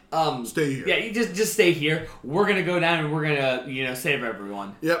Terra, stay here. Yeah, you just stay here. We're gonna go down and we're gonna, save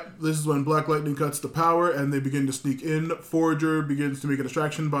everyone. Yep, this is when Black Lightning cuts the power and they begin to sneak in. Forager begins to make a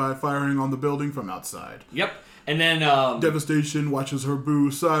distraction by firing on the building from outside. Yep, and then Devastation watches her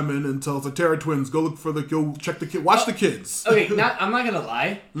boo Simon and tells the Terra twins, go check the kid, watch the kids. Okay, I'm not gonna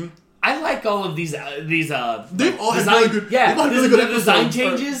lie. I like all of these they've all design, had really good, really good design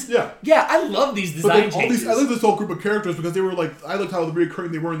changes. Yeah, I love these design changes. I love this whole group of characters because they were like, I liked how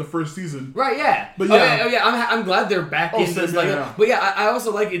reoccurring they were in the first season. Right? Yeah. But I'm glad they're back in this. But I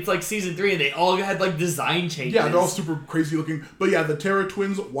also like it's like season 3 and they all had like design changes. Yeah, they're all super crazy looking. But yeah, the Terra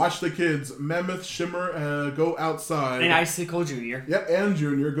twins watch the kids. Mammoth, Shimmer, go outside. And Icicle Jr. Yep, and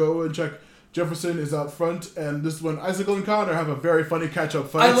Junior go and check. Jefferson is out front, and this is when Icicle and Connor have a very funny catch-up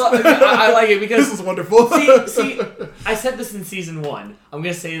fight. I like it because this is wonderful. see, I said this in season 1. I'm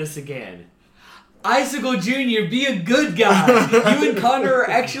gonna say this again. Icicle Jr., be a good guy. You and Connor are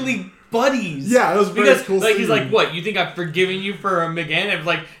actually buddies. Yeah, it was very cool. Like, he's like, what? You think I've forgiven you for McGann? And it's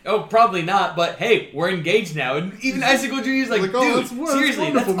like, oh, probably not. But hey, we're engaged now. And even Icicle Jr. is like, dude,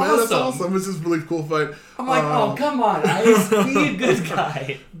 seriously, that's awesome. Man. That's awesome. This is a really cool fight. I'm like, oh, come on, Ice, be a good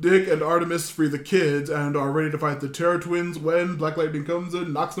guy. Dick and Artemis free the kids and are ready to fight the Terror Twins when Black Lightning comes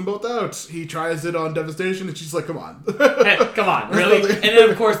and knocks them both out. He tries it on Devastation and she's like, come on. Hey, come on, really? And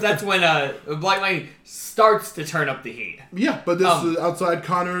then, of course, that's when Black Lightning starts to turn up the heat. Yeah, but this is outside.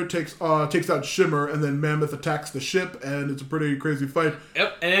 Connor takes out Shimmer and then Mammoth attacks the ship and it's a pretty crazy fight.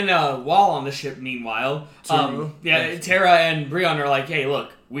 Yep, and then while on the ship, meanwhile, Terra and Brion are like, hey,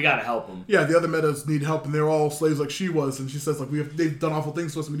 look, we gotta help them. Yeah, the other metas need help, and they're all slaves like she was. And she says, like, they've done awful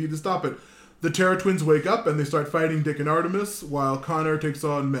things to us, and we need to stop it. The Terra Twins wake up, and they start fighting Dick and Artemis, while Connor takes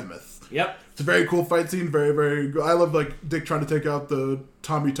on Mammoth. Yep. It's a very cool fight scene, very, very good. I love, like, Dick trying to take out the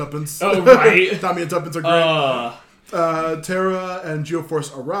Tommy Tuppence. Oh, right. Tommy and Tuppence are great. Terra and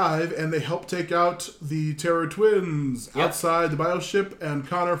Geoforce arrive, and they help take out the Terror Twins outside the bioship, and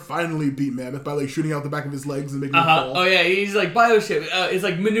Connor finally beat Mammoth by, like, shooting out the back of his legs and making him fall. Oh, yeah, he's like, bioship, it's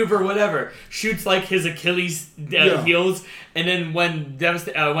like maneuver whatever. Shoots, like, his Achilles heels, and then when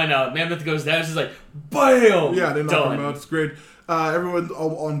Mammoth goes down, it's just like, BAM! Yeah, they knock him out. It's great. Everyone's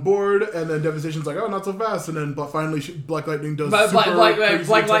all on board, and then Devastation's like, oh, not so fast, and then finally Black Lightning does Black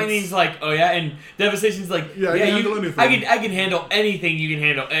Lightning's like, oh yeah, and Devastation's like, yeah, I can handle anything you can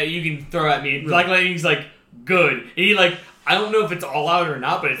handle, you can throw at me. And Black Lightning's like, good. And he like, I don't know if it's all out or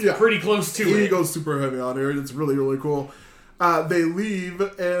not, but it's pretty close to it. He goes super heavy on here, and it's really, really cool. They leave,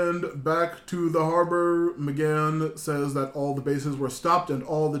 and back to the harbor, McGann says that all the bases were stopped and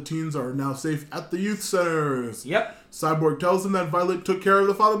all the teens are now safe at the youth centers. Yep. Cyborg tells them that Violet took care of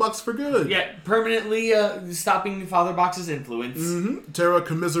the Father Box for good. Yeah, permanently stopping Father Box's influence. Mm-hmm. Terra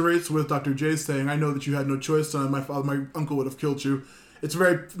commiserates with Dr. J, saying, I know that you had no choice, son. My uncle would have killed you. It's a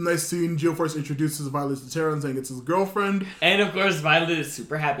very nice scene. Geoforce introduces Violet to Terra and saying it's his girlfriend. And, of course, Violet is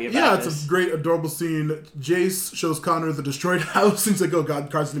super happy about this. It's a great, adorable scene. Jace shows Connor the destroyed house. He's like, oh, God,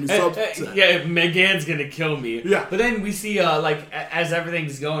 Car's going to be so upset. Yeah, McGann's going to kill me. Yeah. But then we see, as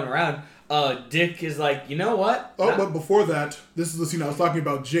everything's going around, Dick is like, you know what? But before that, this is the scene I was talking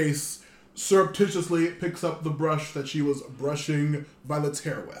about. Jace surreptitiously picks up the brush that she was brushing Violet's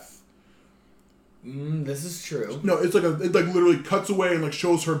hair with. This is true. No, it literally cuts away and like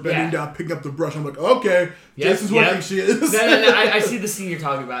shows her bending down, picking up the brush. I'm like, okay, this is what she is. No, I see the scene you're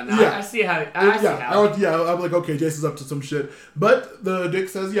talking about now. Yeah. I see how. I'm like, okay, Jason's up to some shit. But the Dick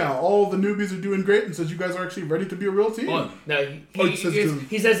says, all the newbies are doing great, and says you guys are actually ready to be a real team. Well, no, he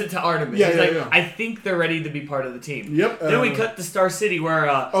says it to Artemis. He's like, I think they're ready to be part of the team. Yep. Then we cut to Star City where.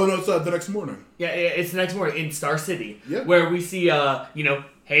 It's the next morning. Yeah, it's the next morning in Star City. Yep. Where we see,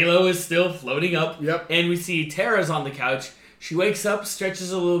 Halo is still floating up. Yep. And we see Terra's on the couch. She wakes up,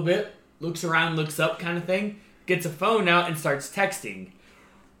 stretches a little bit, looks around, looks up kind of thing, gets a phone out and starts texting.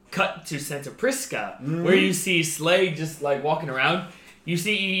 Cut to Santa Prisca, where you see Slade just like walking around. You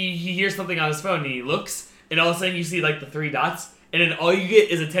see he hears something on his phone and he looks, and all of a sudden you see like the 3 dots, and then all you get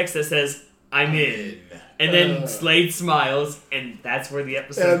is a text that says, I'm in. And then Slade smiles, and that's where the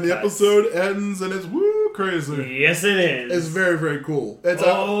episode And the episode ends, and it's woo crazy. Yes, it is. It's very, very cool. It's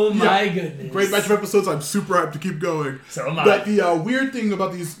my goodness. Great batch of episodes. I'm super hyped to keep going. So am I. But the weird thing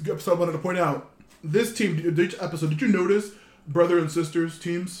about these episodes I wanted to point out, this team, each episode, did you notice brother and sisters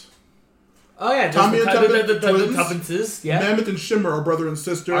teams? Oh, yeah. Tommy and Tuppences. Yeah. Mammoth and Shimmer are brother and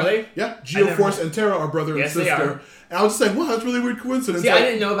sister. Are they? Yeah. Geoforce and Terra are brother and sister. They are. And I was just like, wow, that's a really weird coincidence. See, I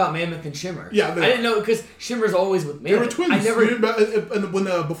didn't know about Mammoth and Shimmer. Yeah. I didn't know, because Shimmer's always with Mammoth. They were twins. I never... And when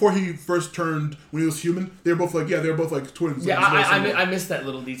before he first turned, when he was human, they were both like twins. Yeah, I missed that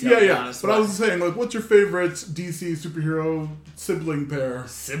little detail. Yeah. But I was saying, like, what's your favorite DC superhero sibling pair?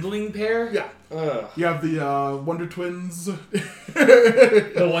 Sibling pair? Yeah. You have the Wonder Twins.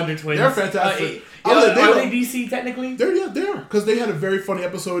 The Wonder Twins. They're fantastic. Are they DC technically? They are. Because they had a very funny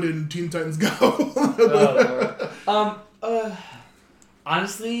episode in Teen Titans Go.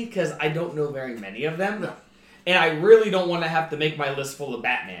 Honestly, because I don't know very many of them. Yeah. And I really don't want to have to make my list full of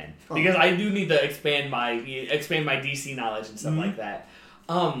Batman. Because I do need to expand my DC knowledge and stuff like that.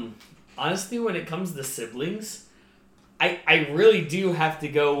 Honestly, when it comes to siblings, I really do have to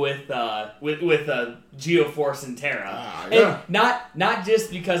go with Geoforce and Terra. Yeah. And not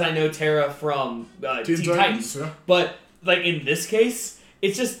just because I know Terra from Teen Titans, but like in this case,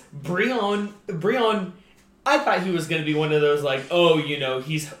 it's just Breon. I thought he was going to be one of those like, oh,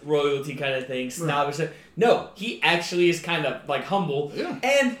 he's royalty kind of thing, snobbish. Right. No, he actually is kind of like humble. Yeah.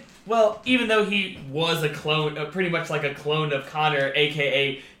 And well, even though he was a clone, pretty much like a clone of Connor,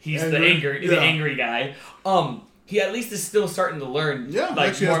 aka he's the angry guy. He at least is still starting to learn, more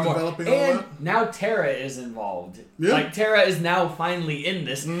and more. And now Terra is involved. Yeah. Like Terra is now finally in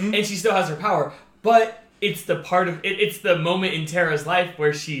this, and she still has her power. But it's the part of it. It's the moment in Terra's life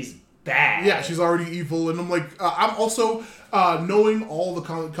where she's bad. Yeah, she's already evil, and I'm like, I'm also knowing all the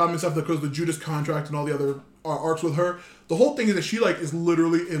common stuff that goes with the Judas contract and all the other arcs with her. The whole thing is that she is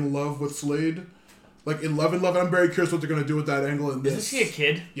literally in love with Slade, like in love. And I'm very curious what they're gonna do with that angle in this. Isn't she a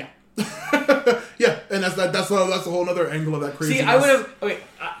kid? Yeah. Yeah, and that's a whole other angle of that craziness. See, I would have. Okay,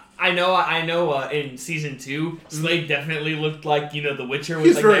 I know. In season 2, Slade definitely looked like the Witcher. With,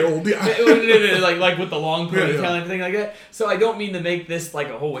 He's very old, yeah. like with the long ponytail and everything like that. So I don't mean to make this like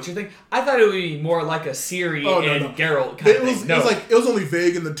a whole Witcher thing. I thought it would be more like a Ciri and Geralt kind of thing. It was only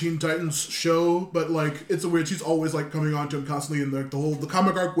vague in the Teen Titans show, but it's a weird. She's always coming on to him constantly in the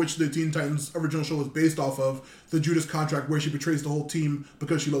comic arc, which the Teen Titans original show was based off of, the Judas contract, where she betrays the whole team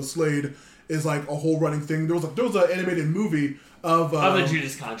because she loves Slade, is like a whole running thing. There was an animated movie of the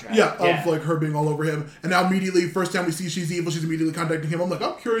Judas contract. Yeah, of her being all over him. And now immediately, first time we see she's evil, she's immediately contacting him. I'm like,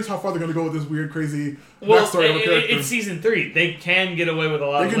 I'm curious how far they're going to go with this weird, crazy backstory of a character. It's season 3. They can get away with a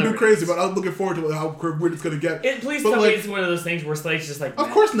lot of They can do crazy, but I'm looking forward to how weird it's going to get. Please tell me it's one of those things where Slade's just like...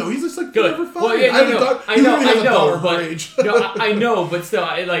 Of course no, he's just like, good. Never fine. Well, yeah, I know, but still,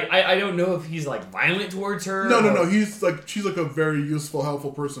 I don't know if he's violent towards her. No, she's a very useful,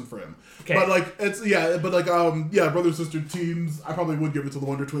 helpful person for him. Okay. But brother sister teams, I probably would give it to the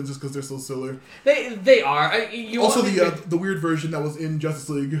Wonder Twins just because they're so silly. They are. Also, the weird version that was in Justice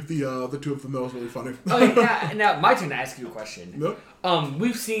League, the two of them, that was really funny. Now my turn to ask you a question. Yep.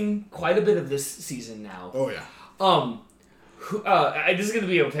 We've seen quite a bit of this season now. Oh yeah. This is going to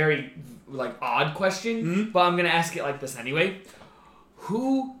be a very odd question, but I'm going to ask it like this anyway.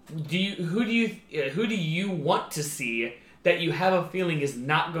 Who do you want to see that you have a feeling is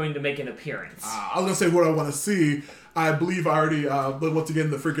not going to make an appearance? I was going to say what I want to see. I believe I already, but once again,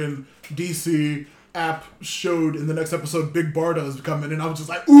 the freaking DC app showed in the next episode Big Barda is coming, and I was just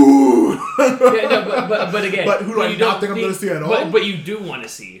like, ooh! but again... But who do I not think I'm going to see at all? But you do want to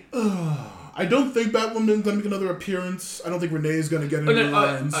see. I don't think Batwoman's going to make another appearance. I don't think Renee's going to get any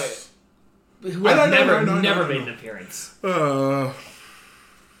lines. Who have never made an appearance. I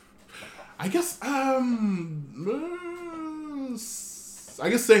guess,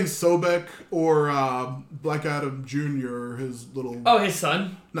 saying Sobek or Black Adam Jr., his little... Oh, his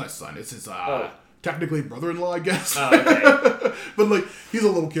son? Not his son, it's his, technically brother-in-law, I guess. Oh, okay. But, he's a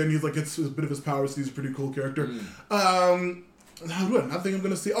little kid, and it's a bit of his powers, so he's a pretty cool character. I think I'm going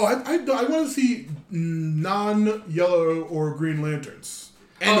to see... Oh, I want to see non-yellow or green lanterns.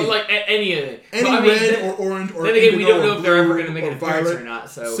 Any of it. Any red or orange or... Then again, we don't know if they're ever going to make an appearance or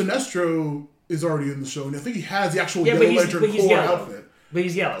not, so... Sinestro is already in the show, and I think he has the actual Yellow Lantern core outfit. But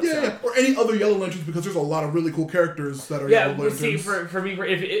he's yellow. Yeah, or any other Yellow Lanterns, because there's a lot of really cool characters that are Yellow Lanterns. See, for me,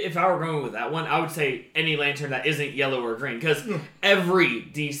 if I were going with that one, I would say any lantern that isn't yellow or green, because every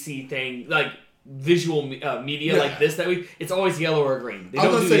DC thing, visual media like this, it's always yellow or green. They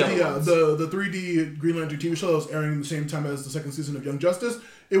don't do the 3D Green Lantern TV show that was airing the same time as the second season of Young Justice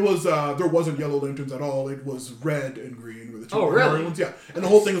It was there wasn't Yellow Lanterns at all. It was Red and Green were the two really? ones. Yeah, and the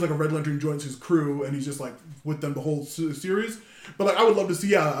whole thing is like a Red Lantern joins his crew, and he's just like with them the whole series. But like, I would love to see.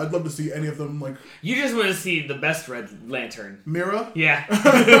 Yeah, I'd love to see any of them. Like, you just want to see the best Red Lantern. Mira. Yeah.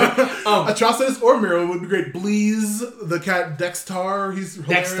 Atrocitus or Mira would be great. Bleeze, the cat Dextar. He's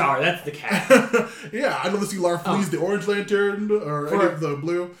hilarious. Dextar, that's the cat. Yeah, I'd love to see Larfleeze, the Orange Lantern, or any of the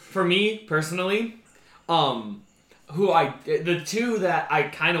blue. For me personally, the two that I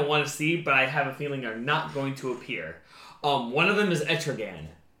kind of want to see, but I have a feeling are not going to appear. One of them is Etrigan.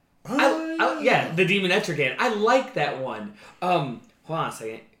 Yeah, the demon Etrigan. I like that one. Hold on a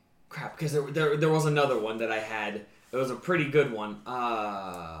second. Crap, because there was another one that I had. It was a pretty good one.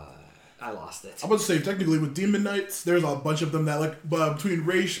 I lost it. I'm about to say, technically, with Demon Knights, there's a bunch of them that, like, between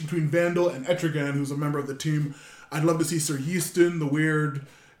Raish, between Vandal, and Etrigan, who's a member of the team, I'd love to see Sir Houston, the weird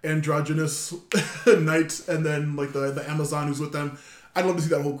androgynous knight, and then, like, the Amazon who's with them. I'd love to see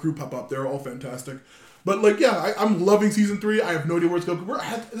that whole crew pop up. They're all fantastic. But, like, yeah, I'm loving Season 3. I have no idea where it's going.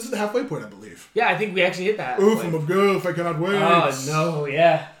 This is the halfway point, I believe. Yeah, I think we actually hit that. Oof, I'm a goof. I cannot wait. Oh, no,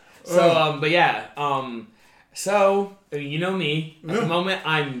 yeah. So, but yeah. So, you know me. At the moment,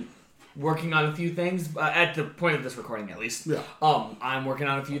 I'm working on a few things. At the point of this recording, at least. Yeah. I'm working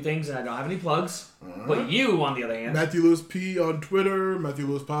on a few things, and I don't have any plugs. But you, on the other hand... Matthew Lewis P on Twitter, Matthew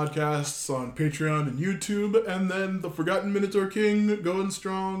Lewis Podcasts on Patreon and YouTube, and then the Forgotten Minotaur King going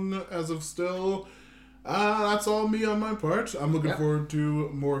strong as of still. That's all me on my part. I'm looking forward to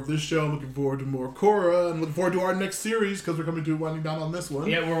more of this show. I'm looking forward to more Korra. I'm looking forward to our next series because we're coming to winding down on this one.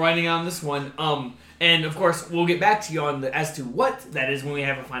 Yeah, we're winding on this one. And of course, we'll get back to you on as to what that is when we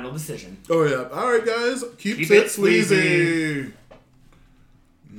have a final decision. Oh yeah. All right, guys. Keep it sleazy.